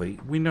 thankfully,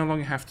 we no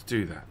longer have to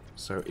do that.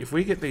 So if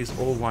we get these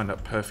all lined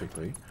up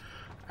perfectly,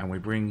 and we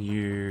bring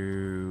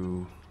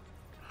you...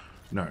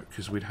 No,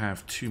 because we'd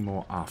have 2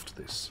 more after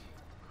this.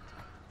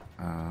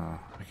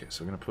 Okay,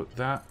 so we're going to put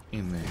that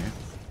in there.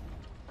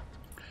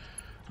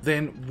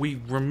 Then we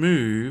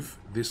remove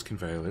this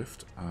conveyor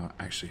lift.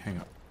 Actually, hang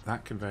up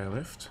that conveyor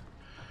lift.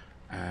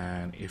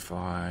 And if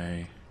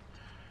I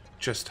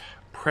just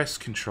press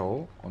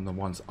control on the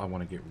ones I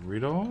want to get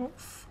rid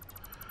of,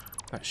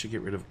 that should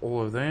get rid of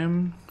all of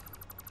them.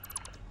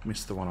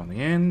 Missed the one on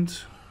the end.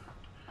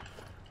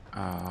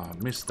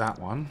 Missed that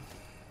one.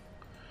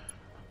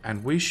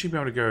 And we should be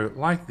able to go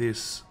like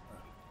this.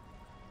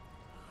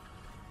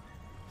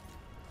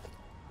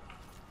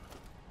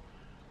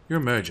 You're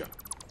a merger.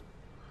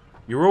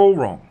 You're all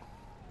wrong.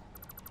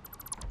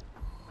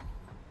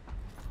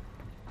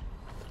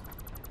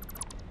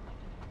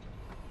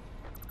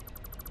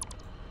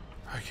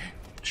 Okay,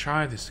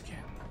 try this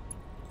again.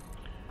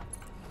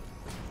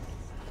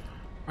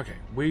 Okay,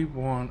 we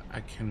want a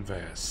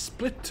conveyor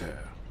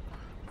splitter.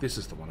 This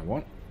is the one I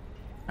want.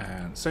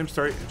 And same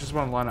story, I just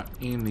want to line up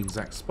in the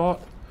exact spot.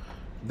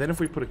 Then if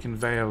we put a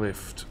conveyor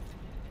lift,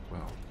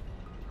 well,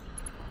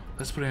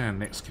 let's put in our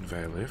next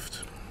conveyor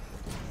lift.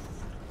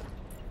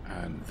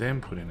 And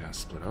then put in our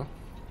splitter.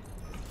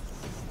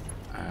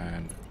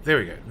 And there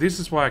we go. This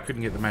is why I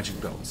couldn't get the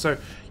magic belt. So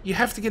you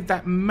have to get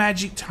that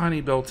magic tiny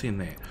belt in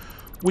there,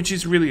 which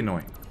is really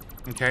annoying.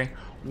 Okay?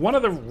 One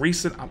of the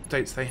recent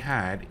updates they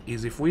had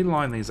is if we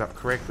line these up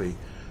correctly,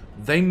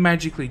 they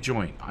magically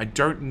join. I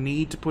don't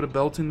need to put a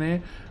belt in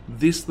there.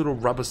 This little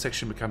rubber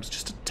section becomes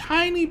just a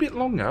tiny bit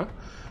longer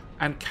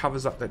and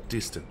covers up that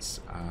distance.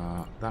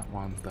 That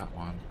one, that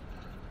one,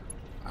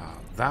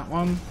 that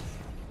one.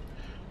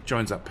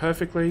 Joins up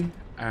perfectly,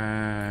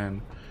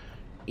 and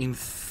in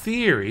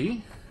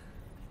theory,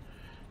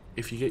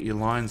 if you get your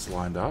lines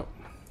lined up,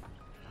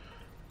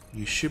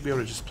 you should be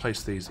able to just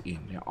place these in.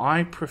 Now,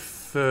 I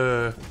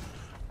prefer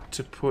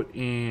to put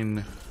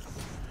in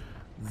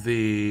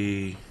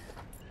the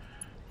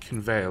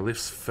conveyor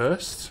lifts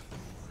first,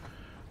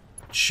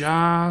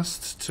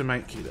 just to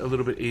make it a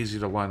little bit easier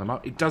to line them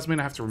up. It does mean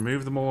I have to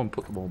remove them all and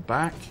put them all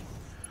back.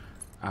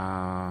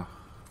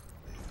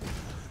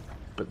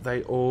 But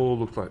they all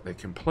look like they're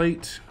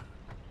complete.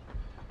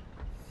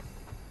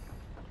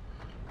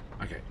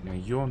 Okay, now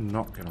you're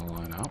not going to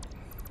line up,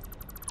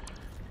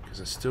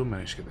 because I still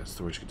managed to get that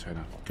storage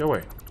container. Go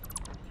away.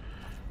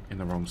 In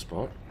the wrong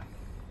spot.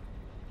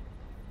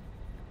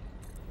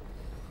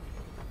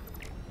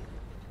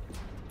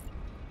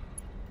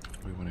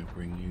 We want to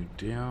bring you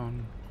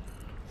down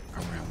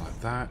around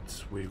like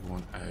that. We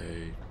want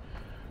a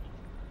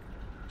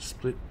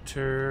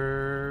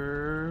splitter.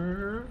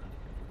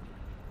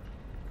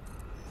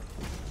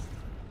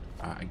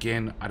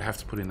 Again, I'd have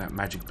to put in that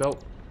magic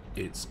belt.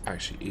 It's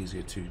actually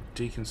easier to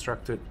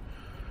deconstruct it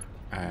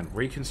and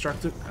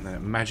reconstruct it, and then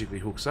it magically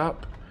hooks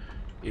up.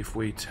 If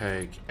we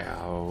take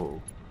our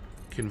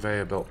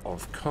conveyor belt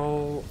of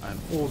coal and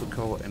all the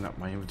coal end up in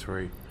my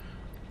inventory,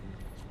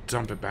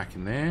 dump it back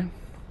in there, and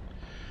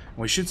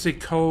we should see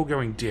coal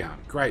going down.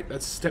 Great,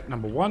 that's step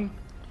number 1.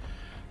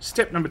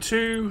 Step number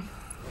 2,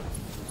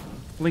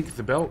 link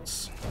the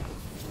belts.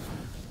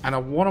 And I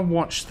want to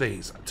watch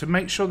these. To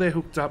make sure they're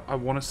hooked up, I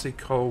want to see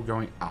coal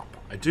going up.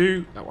 I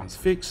do. That one's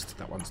fixed.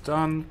 That one's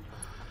done.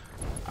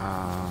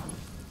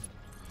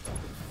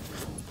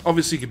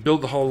 Obviously, you could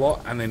build the whole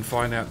lot and then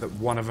find out that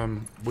one of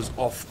them was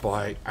off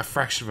by a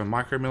fraction of a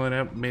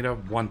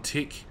micromillimeter, 1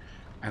 tick,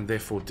 and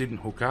therefore didn't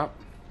hook up.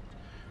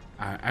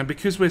 And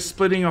because we're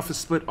splitting off a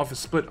split, off a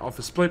split, off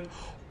a split,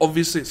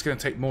 Obviously, it's going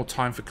to take more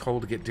time for coal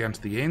to get down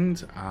to the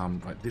end.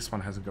 Like this one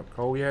hasn't got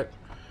coal yet.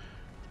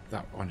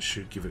 That one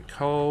should give it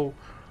coal.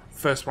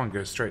 First one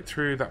goes straight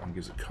through. That one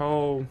gives it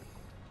coal.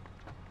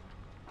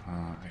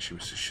 Actually,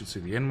 we should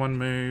see the end one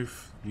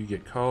move. You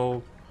get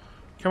coal.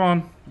 Come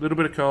on, a little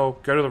bit of coal.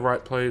 Go to the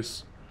right,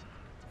 please.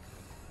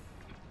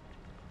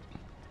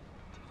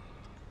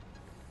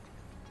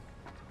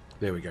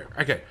 There we go.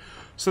 Okay,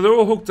 so they're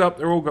all hooked up.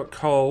 They're all got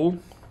coal.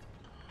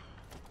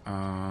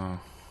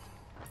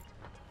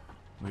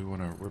 We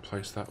want to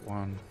replace that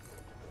one.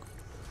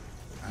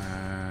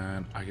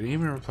 And I can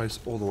even replace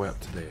all the way up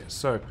to there.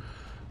 So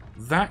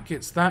that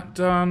gets that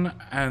done.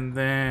 And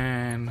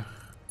then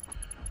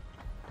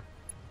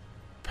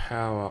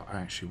power. I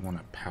actually want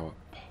a power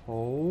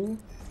pole.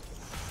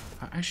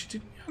 I actually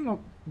didn't unlock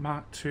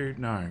Mark II.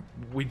 No,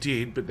 we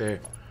did, but they're...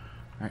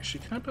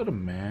 Actually, can I build a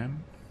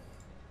man?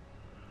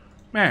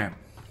 Man.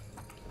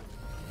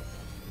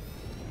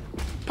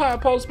 Power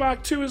poles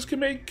Mark II is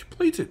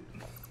completed.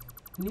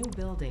 New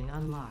building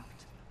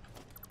unlocked.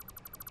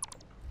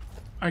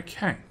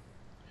 Okay.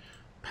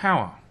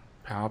 Power.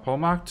 Power pole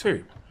Mark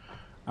II.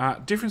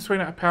 Difference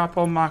between a power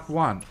pole Mark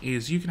I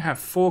is you can have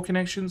 4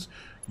 connections.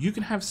 You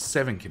can have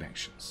 7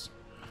 connections.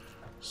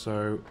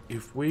 So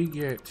if we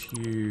get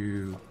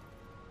you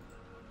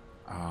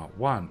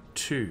 1,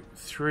 2,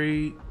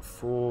 3,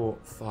 4,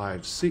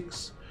 5,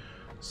 6.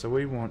 So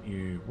we want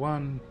you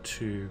 1,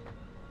 2,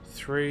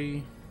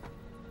 3.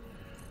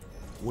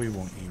 We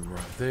want you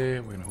right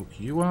there. We're going to hook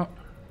you up.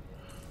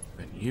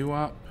 Then you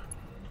up.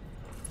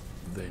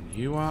 Then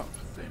you up.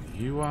 Then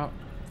you up.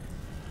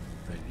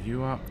 Then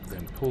you up.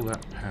 Then pull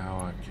that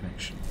power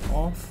connection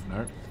off.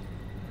 Nope.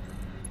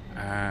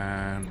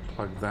 And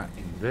plug that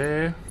in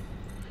there.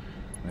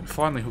 And then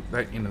finally hook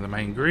that into the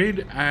main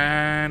grid.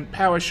 And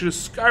power should have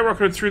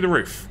skyrocketed through the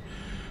roof.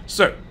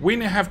 So we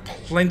now have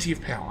plenty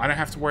of power. I don't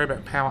have to worry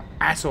about power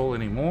at all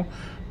anymore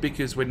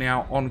because we're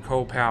now on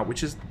coal power,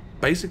 which is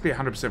basically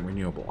 100%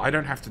 renewable. I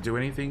don't have to do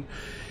anything.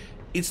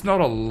 It's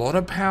not a lot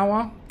of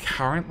power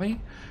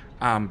currently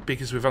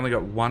because we've only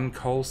got one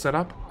coal set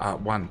up,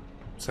 one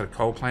set of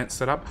coal plants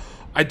set up.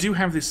 I do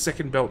have this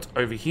second belt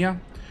over here,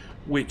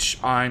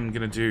 which I'm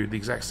going to do the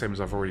exact same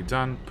as I've already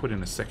done. Put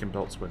in a second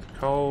belt's worth of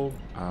coal.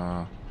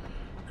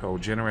 Coal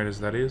generators,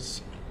 that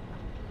is.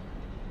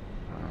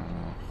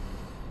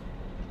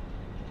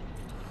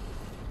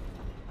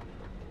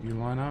 You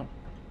line up?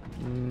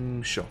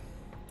 Sure.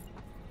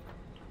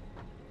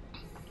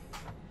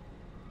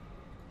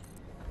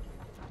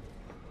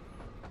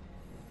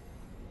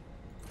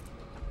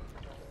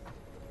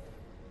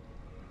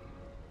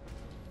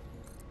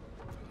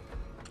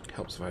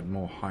 Helps if I had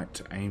more height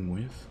to aim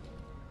with.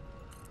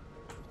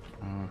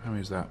 How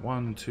many is that?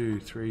 1, 2,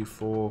 3,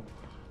 4,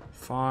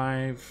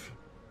 5.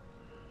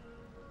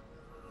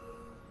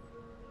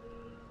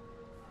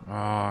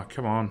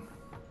 Come on.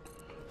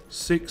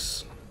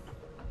 6.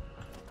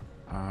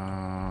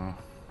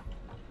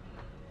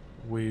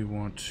 We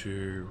want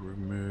to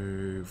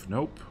remove...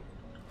 Nope.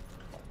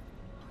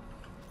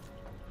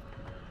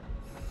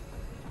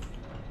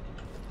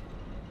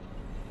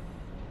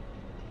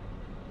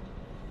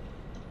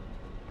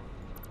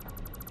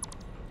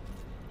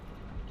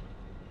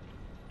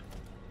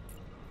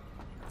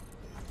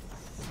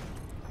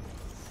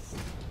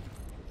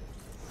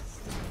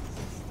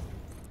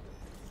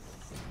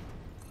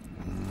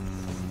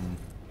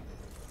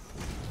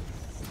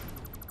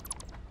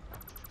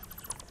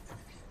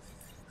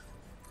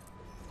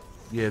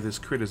 Yeah, there's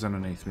critters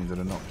underneath me that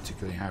are not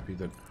particularly happy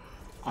that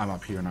I'm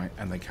up here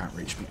and they can't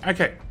reach me.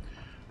 Okay,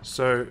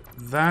 so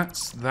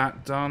that's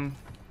that done.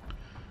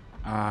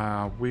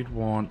 We'd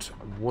want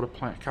a water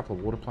plant, a couple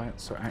of water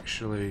plants. So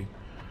actually,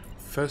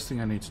 first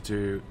thing I need to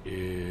do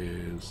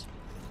is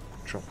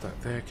drop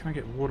that there. Can I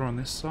get water on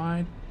this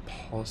side?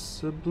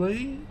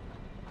 Possibly.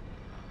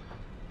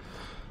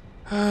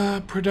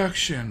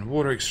 Production,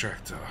 water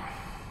extractor.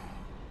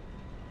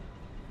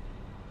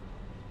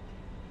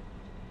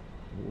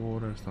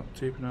 Water is not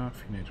deep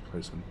enough. You need to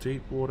place some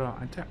deep water.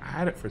 I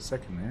had it for a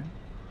second there.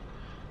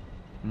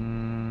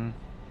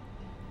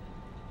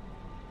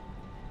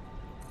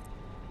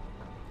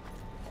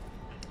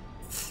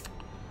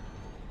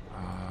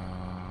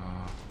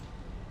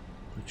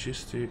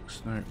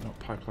 Logistics. No, not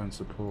pipeline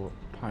support.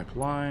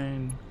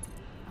 Pipeline.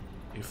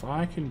 If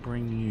I can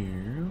bring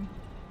you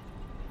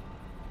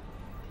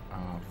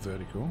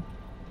vertical.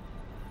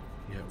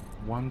 Yeah,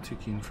 one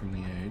tick in from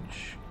the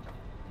edge.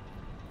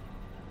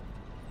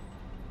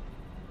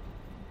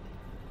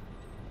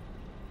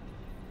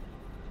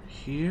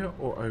 Here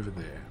or over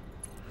there?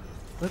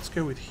 Let's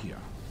go with here.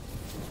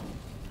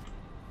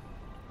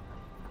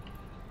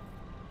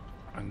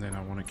 And then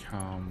I want to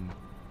come...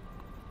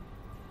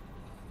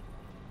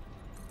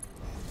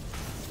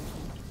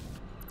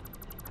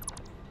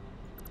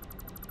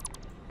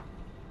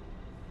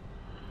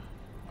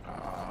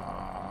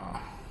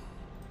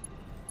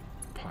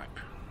 pipe.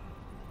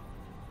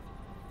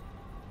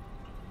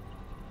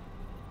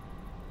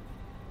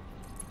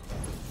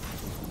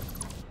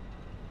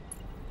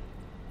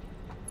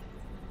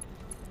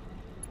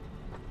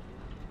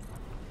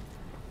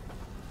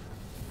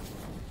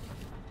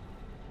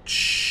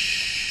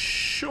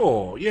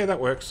 Sure. Yeah, that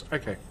works.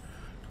 Okay.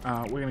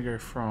 We're going to go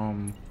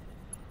from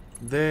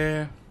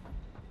there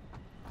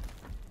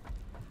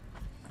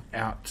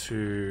out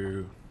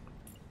to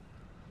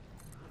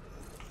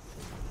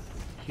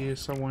here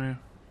somewhere.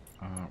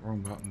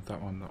 Wrong button.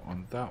 That one, that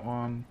one, that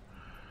one.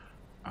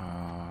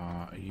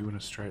 Are you in a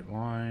straight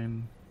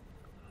line?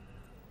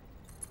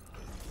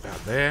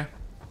 About there.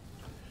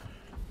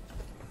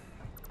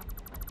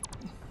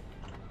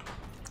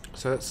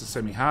 So that's the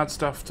semi-hard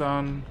stuff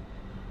done.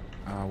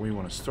 We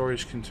want a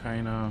storage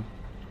container.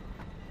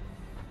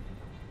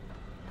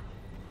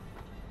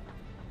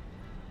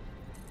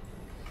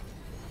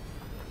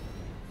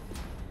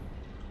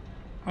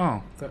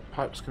 Oh, that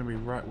pipe's going to be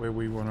right where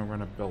we want to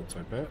run a belt,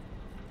 I bet.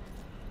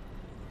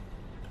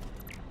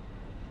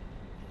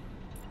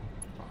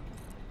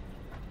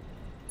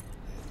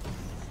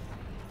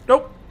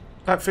 Nope,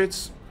 that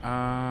fits.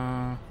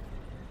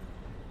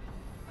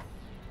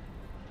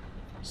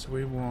 So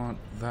we want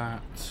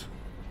that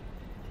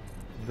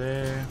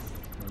there.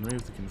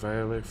 Remove the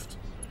conveyor lift.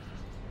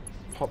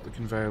 Pop the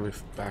conveyor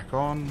lift back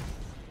on.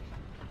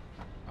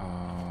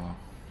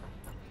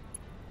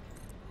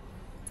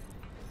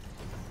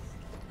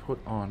 Put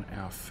on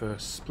our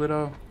first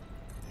splitter.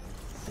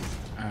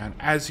 And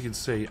as you can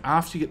see,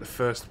 after you get the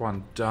first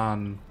one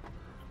done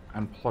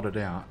and plotted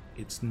out,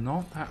 it's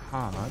not that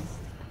hard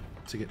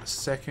to get the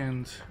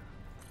second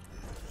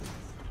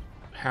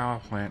power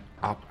plant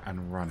up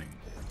and running.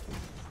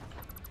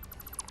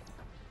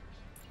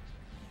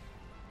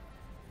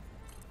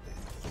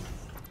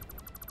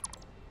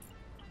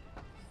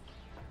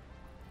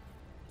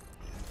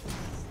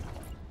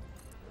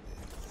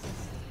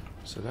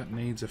 So that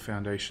needs a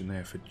foundation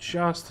there for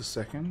just a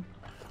second.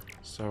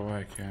 So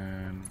I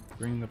can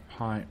bring the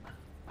pipe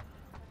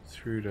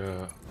through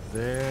to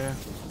there,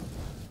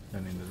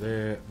 then into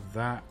there.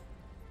 That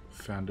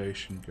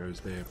foundation goes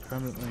there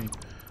permanently.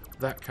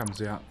 That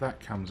comes out, that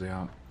comes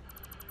out,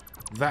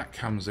 that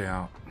comes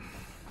out.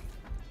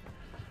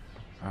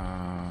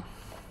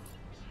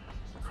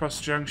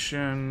 Cross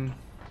junction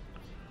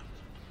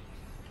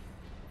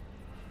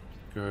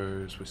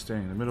goes, we're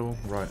staying in the middle,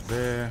 right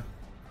there.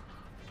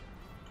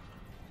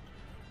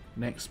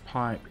 Next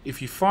pipe.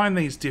 If you find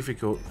these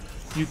difficult,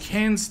 you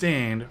can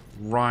stand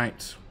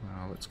right,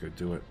 well, let's go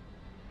do it.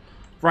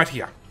 Right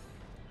here.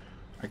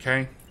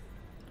 Okay?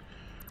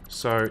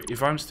 So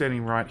if I'm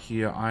standing right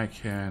here, I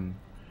can,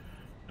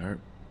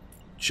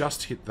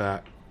 just hit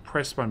that,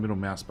 press my middle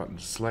mouse button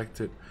to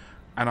select it,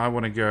 and I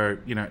want to go,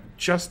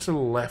 just to the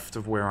left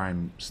of where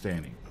I'm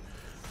standing.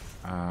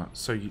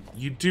 So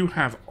you do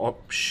have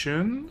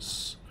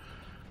options.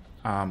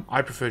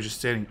 I prefer just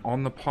standing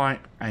on the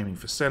pipe, aiming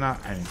for center,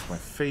 aiming for my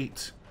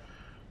feet,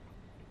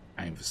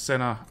 aim for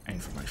center, aim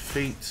for my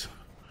feet,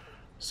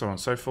 so on and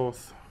so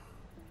forth.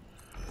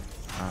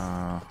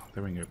 Then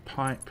we can go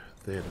pipe,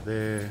 there to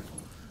there,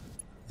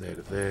 there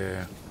to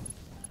there.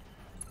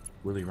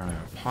 Will he run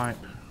out of pipe?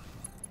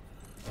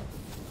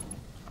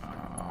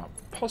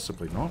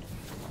 Possibly not.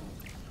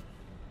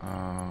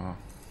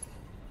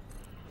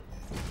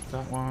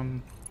 That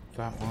one,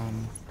 that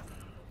one,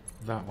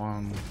 that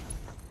one,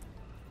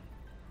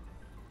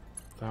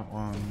 that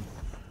one,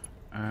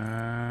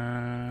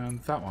 and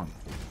that one.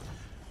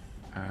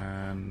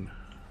 And,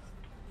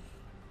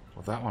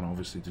 well, that one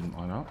obviously didn't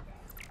line up.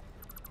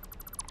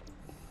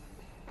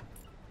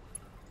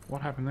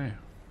 What happened there?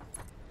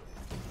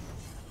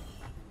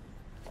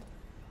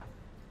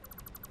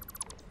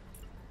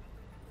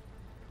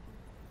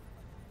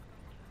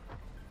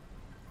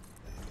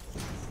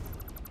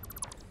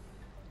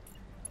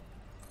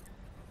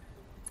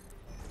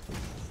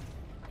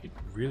 It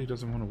really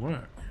doesn't want to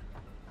work.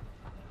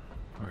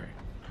 Okay,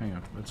 hang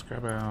on. Let's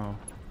grab our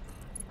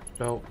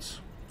belt.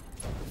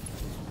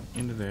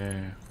 Into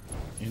there.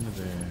 Into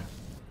there.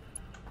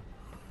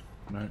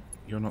 No,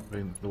 you're not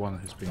being the one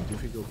who's being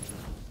difficult.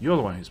 You're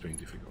the one who's being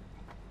difficult.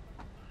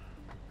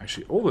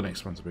 Actually, all the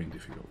next ones are being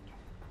difficult.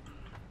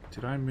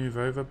 Did I move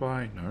over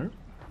by... No.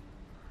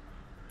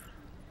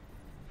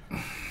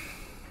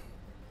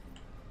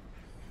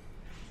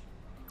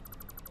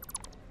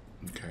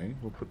 Okay,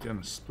 we'll put down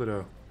the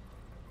splitter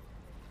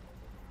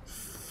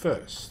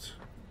first.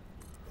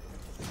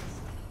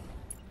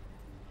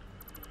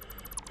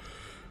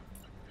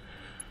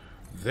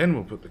 Then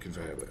we'll put the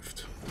conveyor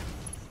lift.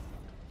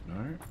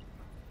 No.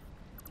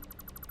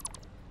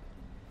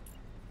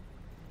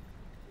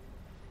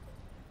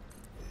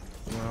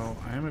 Well,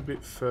 I am a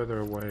bit further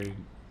away.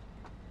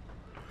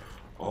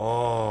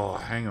 Oh,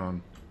 hang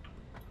on.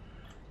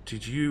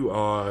 Did you...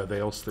 Oh,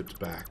 they all slipped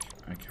back.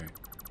 Okay.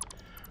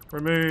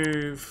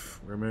 Remove,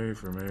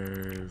 remove,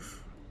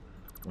 remove,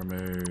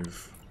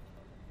 remove.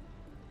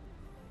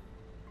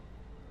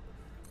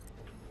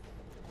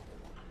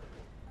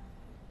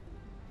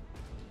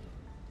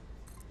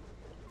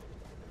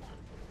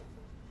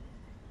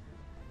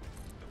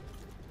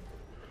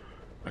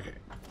 Okay.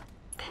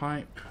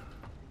 Pipe.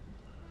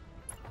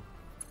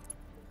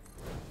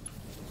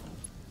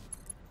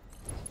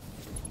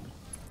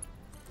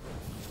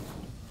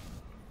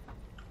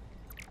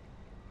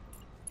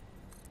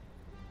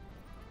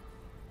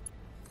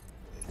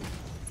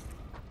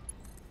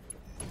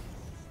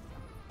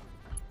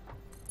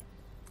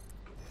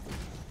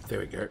 There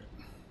we go.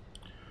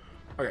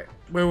 Okay,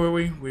 where were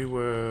we? We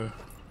were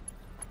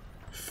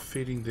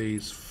feeding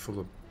these full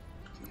of...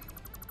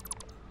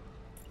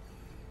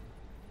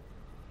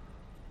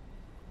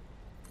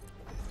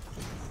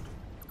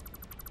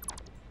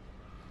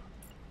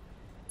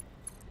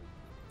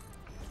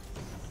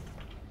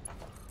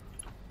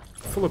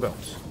 full of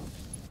belts.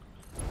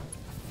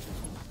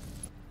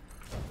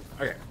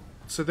 Okay,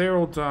 so they're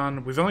all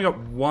done. We've only got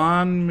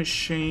one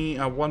machine,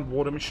 one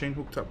water machine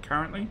hooked up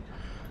currently.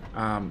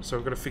 So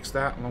we've got to fix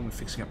that along with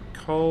fixing up the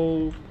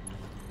coal.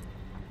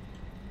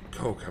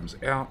 Coal comes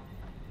out.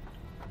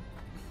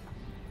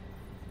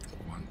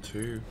 1,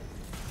 2.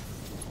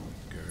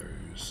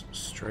 Goes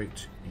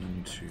straight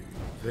into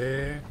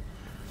there.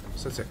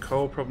 So that's our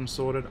coal problem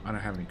sorted. I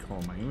don't have any coal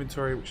in my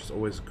inventory, which is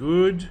always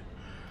good.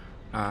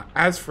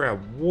 As for our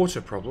water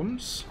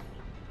problems,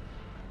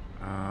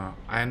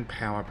 and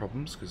power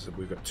problems, because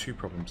we've got 2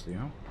 problems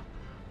now,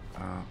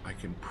 I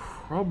can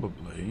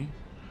probably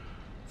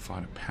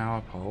find a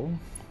power pole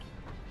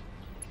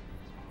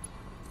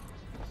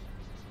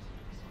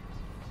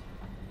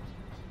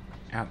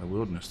out in the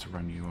wilderness to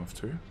run you off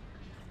to.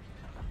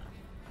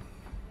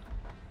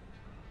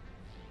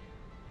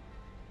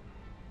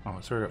 Oh,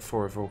 it's already got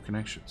 4 overall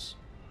connections.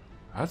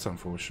 That's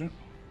unfortunate.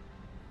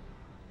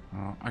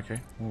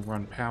 Okay, we'll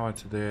run power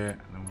to there,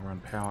 and then we'll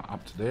run power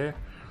up to there.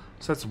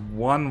 So that's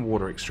 1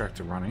 water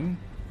extractor running,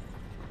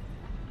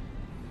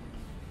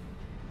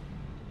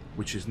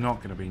 which is not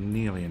going to be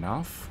nearly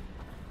enough.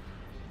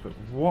 But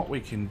what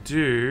we can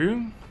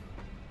do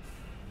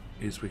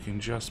is we can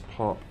just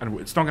pop, and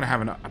it's not going to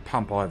have a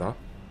pump either.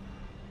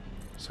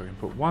 So we can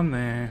put 1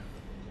 there,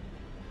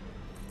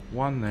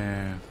 1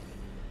 there,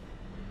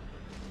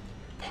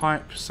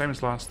 pipe, same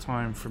as last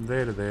time, from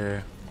there to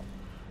there,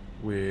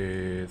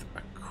 with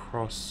a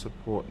cross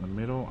support in the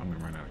middle. I'm going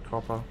to run out of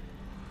copper.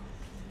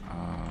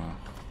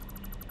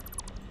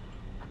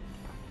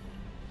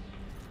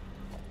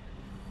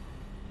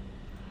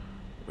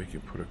 We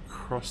can put a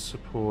cross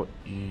support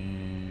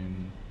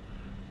in.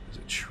 There's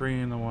a tree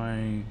in the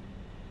way.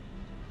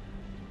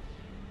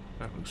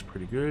 That looks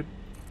pretty good.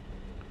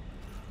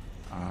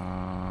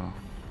 Alright,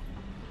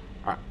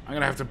 I'm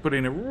going to have to put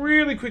in a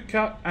really quick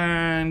cut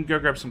and go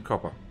grab some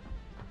copper.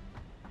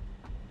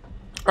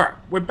 Alright,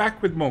 we're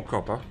back with more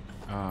copper.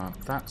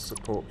 That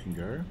support can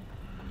go.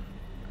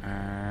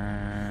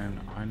 And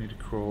I need to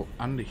crawl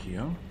under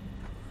here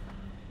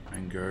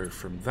and go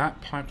from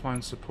that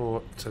pipeline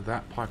support to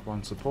that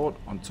pipeline support.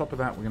 On top of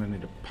that, we're going to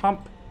need a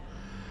pump.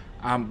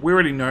 We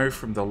already know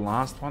from the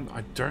last one,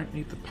 I don't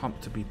need the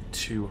pump to be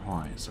too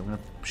high. So I'm going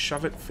to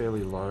shove it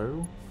fairly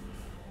low.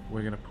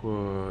 We're going to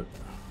put...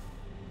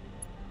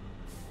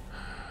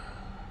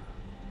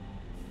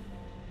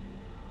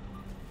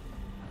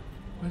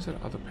 where's that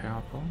other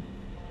power pole?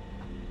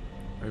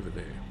 Over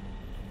there.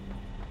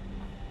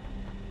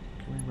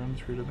 Can we run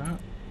through to that?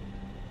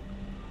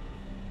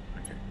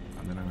 Okay,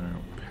 and then I'm going to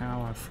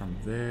power from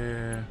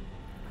there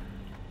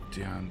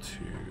down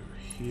to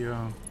here,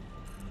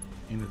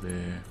 into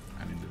there,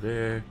 and into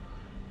there.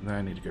 And then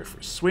I need to go for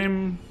a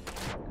swim.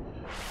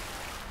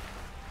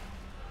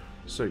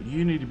 So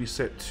you need to be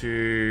set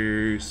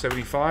to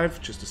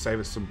 75 just to save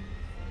us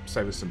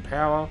some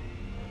power.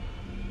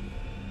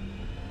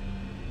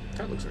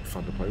 That looks like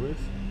fun to play with.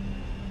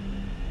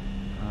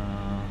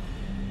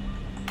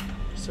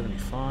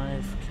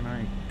 75. Can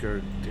I go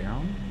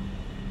down?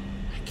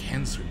 I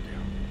can swim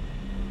down.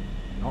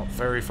 Not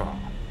very far.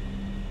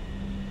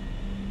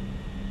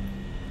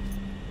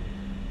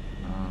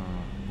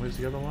 Where's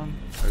the other one?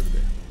 Over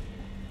there.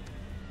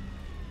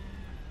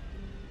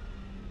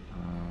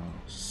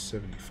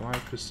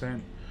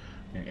 75%.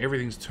 And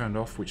everything's turned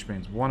off, which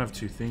means one of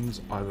 2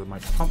 things. Either my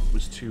pump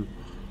was too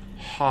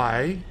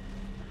high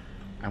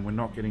and we're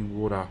not getting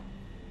water.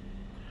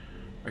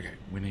 Okay,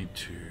 we need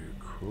to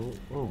crawl.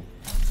 Oh.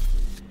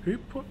 Who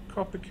put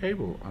copper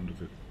cable under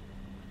the...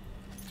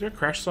 Is there a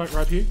crash site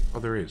right here? Oh,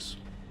 there is.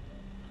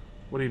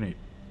 What do you need?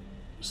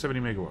 70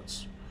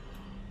 megawatts.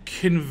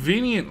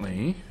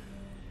 Conveniently,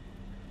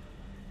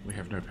 we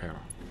have no power.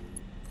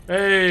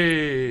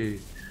 Hey!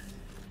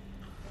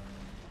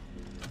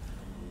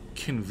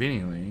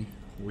 Conveniently,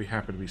 we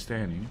happen to be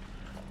standing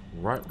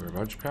right where a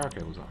bunch of power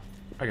cables are.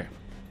 Okay.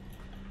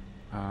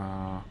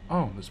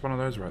 Oh, there's one of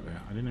those right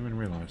there. I didn't even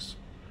realize.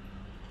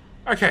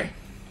 Okay.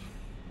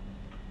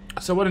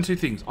 So one of 2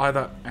 things.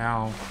 Either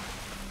our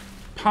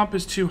pump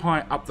is too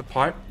high up the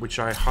pipe, which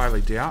I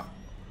highly doubt,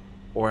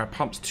 or our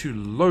pump's too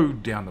low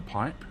down the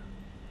pipe,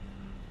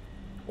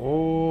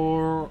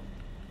 or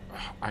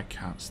I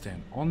can't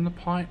stand on the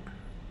pipe.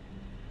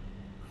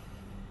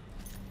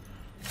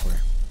 Okay.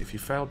 If you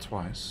fail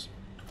twice,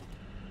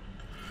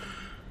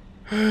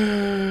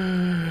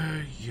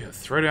 yeah,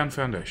 throw down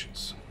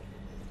foundations.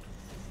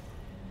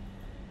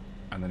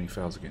 And then he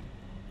fails again.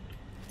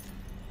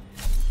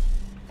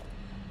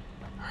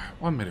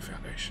 1 meter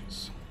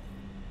foundations.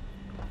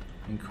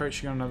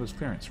 Encroaching on another's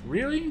clearance.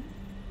 Really?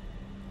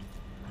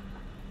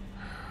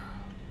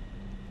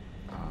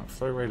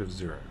 Flow rate of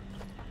 0.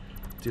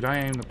 Did I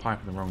aim the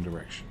pipe in the wrong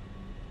direction?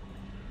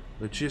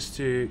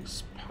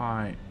 Logistics,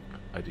 pipe?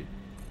 I did.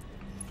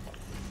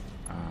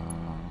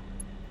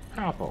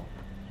 Power pole.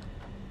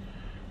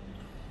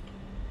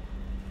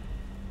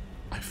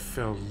 I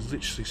fell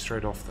literally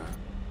straight off that.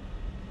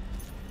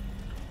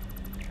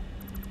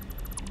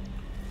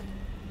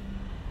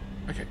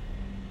 Okay.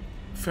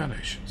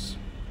 Foundations.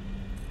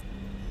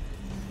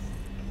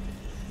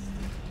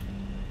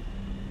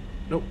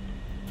 Nope.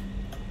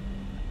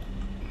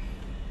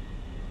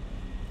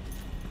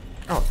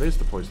 Oh, there's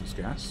the poisonous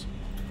gas.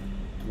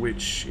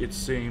 Which it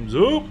seems...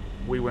 Oh!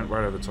 We went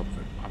right over the top of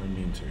it. I'm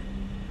immune to.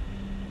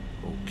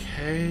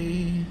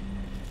 Okay.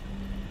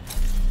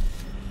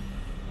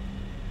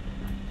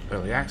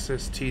 Early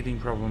access, teething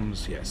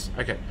problems. Yes.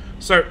 Okay.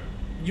 So,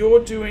 you're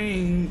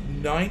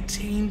doing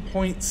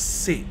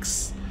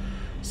 19.6.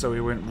 So we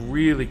went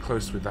really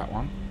close with that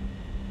one.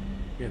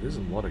 Yeah, there's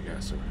a lot of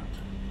gas around.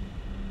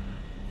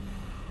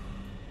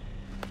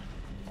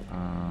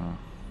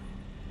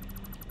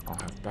 I'll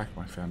have back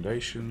my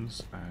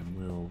foundations and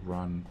we'll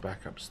run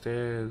back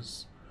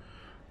upstairs.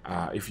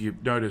 If you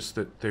notice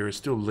that there are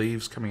still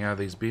leaves coming out of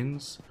these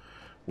bins,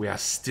 we are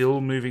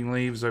still moving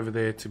leaves over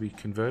there to be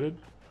converted.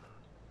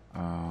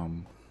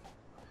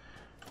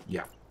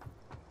 Yeah.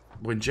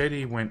 When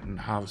JD went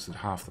and harvested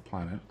half the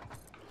planet,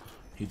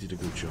 he did a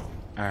good job.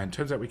 And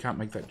turns out we can't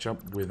make that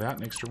jump without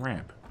an extra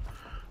ramp,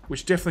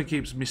 which definitely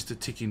keeps Mr.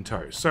 Tick in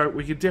tow. So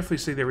we can definitely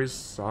see there is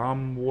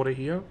some water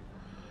here.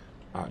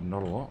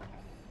 Not a lot.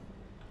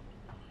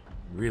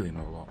 Really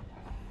not a lot.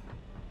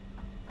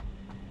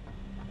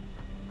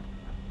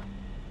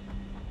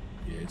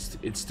 Yeah,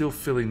 it's still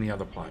filling the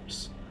other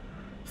pipes.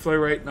 Flow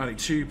rate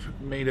 92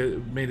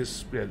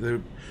 meters. Yeah, the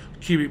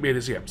cubic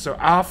meters. Yeah. So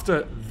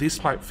after this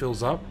pipe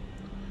fills up,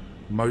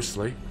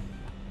 mostly,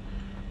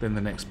 then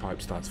the next pipe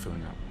starts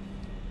filling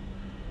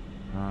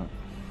up.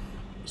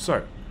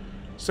 So,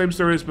 same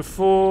story as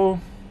before.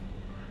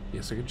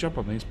 Yes, I can jump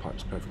on these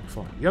pipes perfectly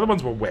fine. The other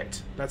ones were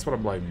wet. That's what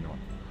I'm blaming on.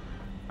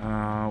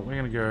 We're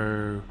going to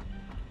go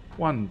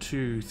 1,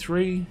 2,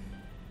 3.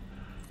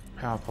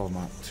 Power pole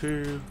mark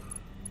 2.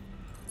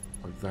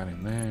 Plug that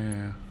in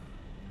there.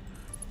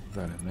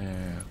 That in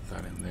there.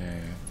 That in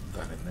there.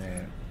 That in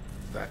there.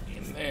 That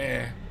in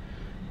there.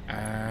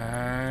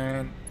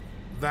 And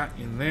that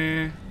in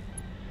there.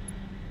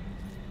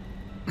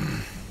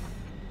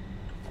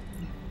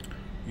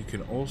 You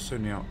can also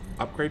now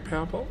upgrade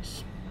power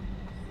poles,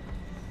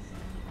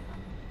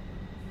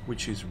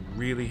 which is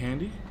really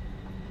handy.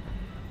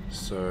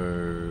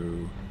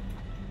 So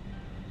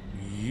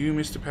you,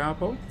 Mr. Power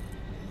Pole,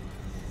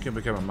 can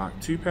become a Mark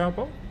II power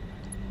pole,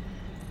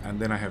 and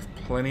then I have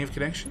plenty of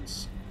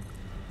connections,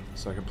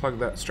 so I can plug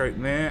that straight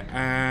in there,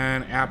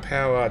 and our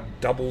power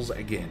doubles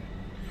again.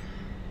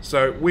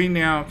 So we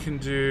now can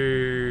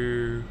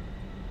do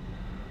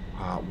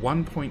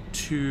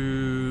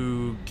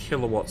 1.2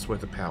 kilowatts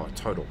worth of power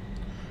total.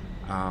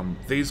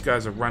 These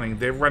guys are running,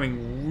 they're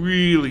running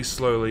really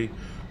slowly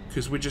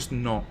because we're just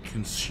not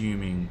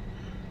consuming,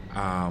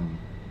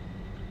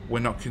 we're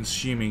not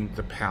consuming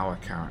the power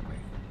currently.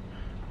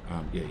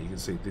 Yeah, you can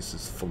see this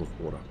is full of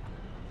water.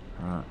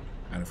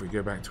 And if we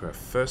go back to our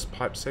first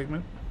pipe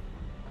segment,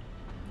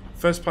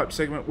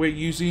 we're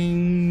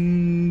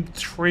using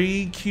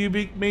 3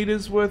 cubic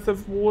meters worth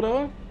of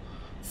water,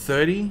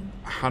 30,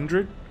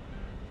 100,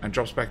 and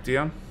drops back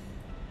down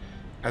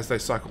as they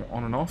cycle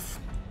on and off.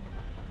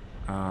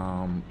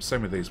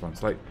 Same with these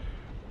ones. Like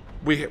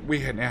we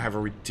now have a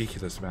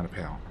ridiculous amount of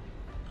power.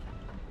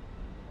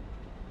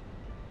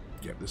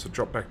 Yep, this will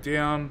drop back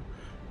down,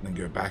 and then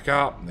go back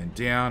up, and then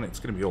down. It's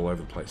going to be all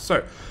over the place.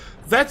 So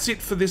that's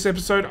it for this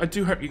episode. I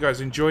do hope you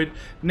guys enjoyed.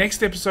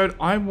 Next episode,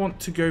 I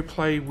want to go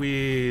play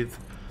with.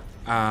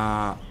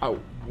 I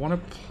want to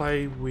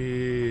play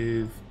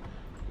with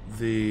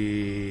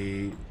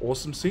the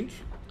Awesome Sink.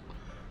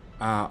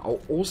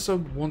 I'll also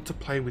want to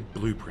play with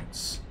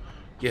blueprints.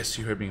 Yes,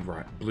 you heard me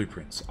right.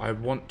 Blueprints. I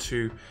want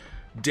to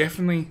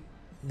definitely...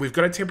 We've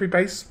got a temporary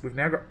base. We've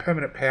now got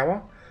permanent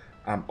power.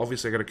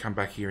 Obviously, I've got to come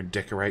back here and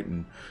decorate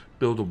and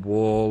build a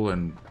wall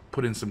and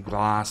put in some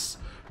glass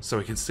so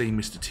we can see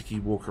Mr. Ticky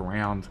walk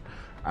around.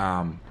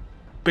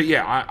 But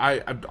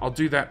yeah, I'll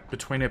do that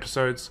between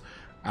episodes.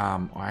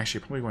 I actually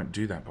probably won't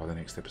do that by the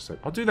next episode.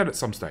 I'll do that at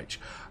some stage.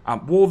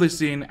 Wall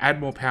this in, add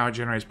more power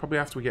generators, probably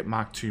after we get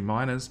Mark II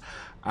miners.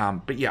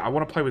 But yeah, I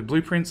want to play with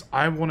blueprints.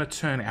 I want to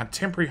turn our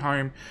temporary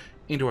home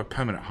into a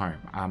permanent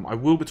home. I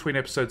will, between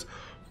episodes,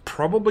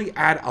 probably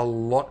add a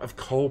lot of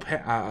coal,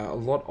 a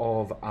lot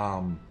of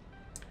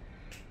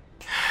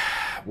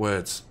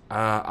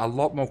a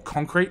lot more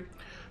concrete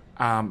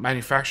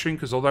manufacturing,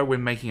 because although we're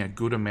making a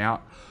good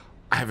amount,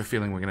 I have a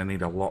feeling we're going to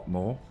need a lot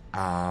more.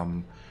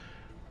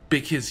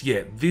 Because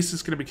yeah, this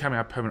is going to become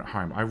our permanent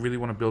home. I really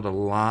want to build a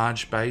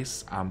large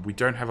base. We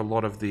don't have a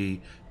lot of the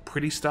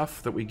pretty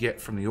stuff that we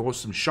get from the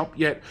Awesome Shop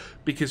yet,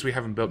 because we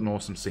haven't built an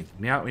Awesome Sink.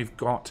 Now that we've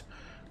got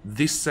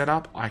this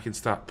setup, I can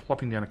start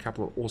plopping down a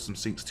couple of Awesome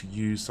Sinks to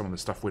use some of the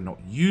stuff we're not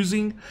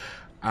using,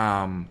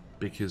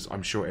 because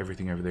I'm sure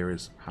everything over there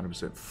is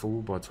 100%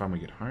 full by the time we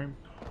get home.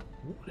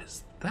 What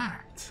is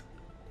that?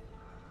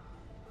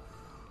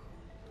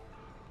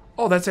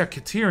 Oh, that's our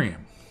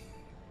Caterium.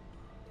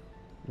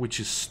 which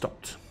is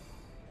stopped.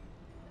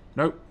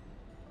 Nope.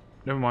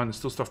 Never mind, there's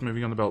still stuff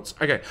moving on the belts.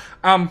 Okay,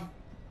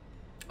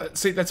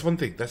 see, that's one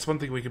thing. That's one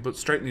thing we can put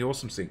straight in the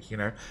awesome sink, you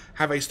know.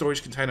 Have a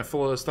storage container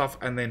full of the stuff,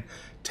 and then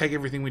take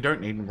everything we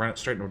don't need and run it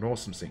straight into an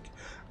awesome sink.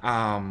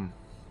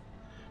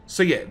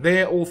 So yeah,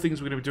 they're all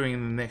things we're going to be doing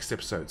in the next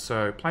episode.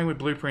 So playing with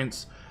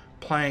blueprints,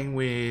 playing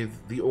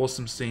with the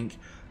awesome sink,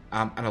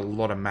 and a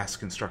lot of mass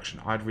construction.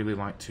 I'd really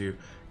like to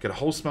get a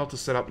whole smelter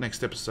set up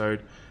next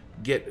episode,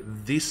 get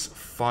this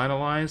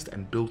finalized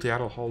and built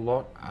out a whole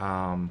lot.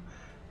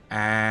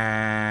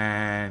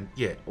 And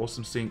yeah,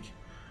 awesome sink,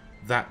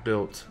 that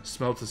built,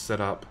 smelter set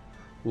up,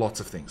 lots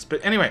of things. But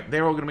anyway,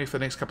 they're all going to be for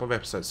the next couple of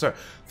episodes. So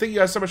thank you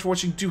guys so much for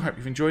watching. Do hope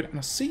you've enjoyed, and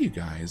I'll see you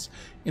guys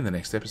in the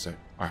next episode.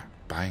 All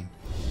right, bye.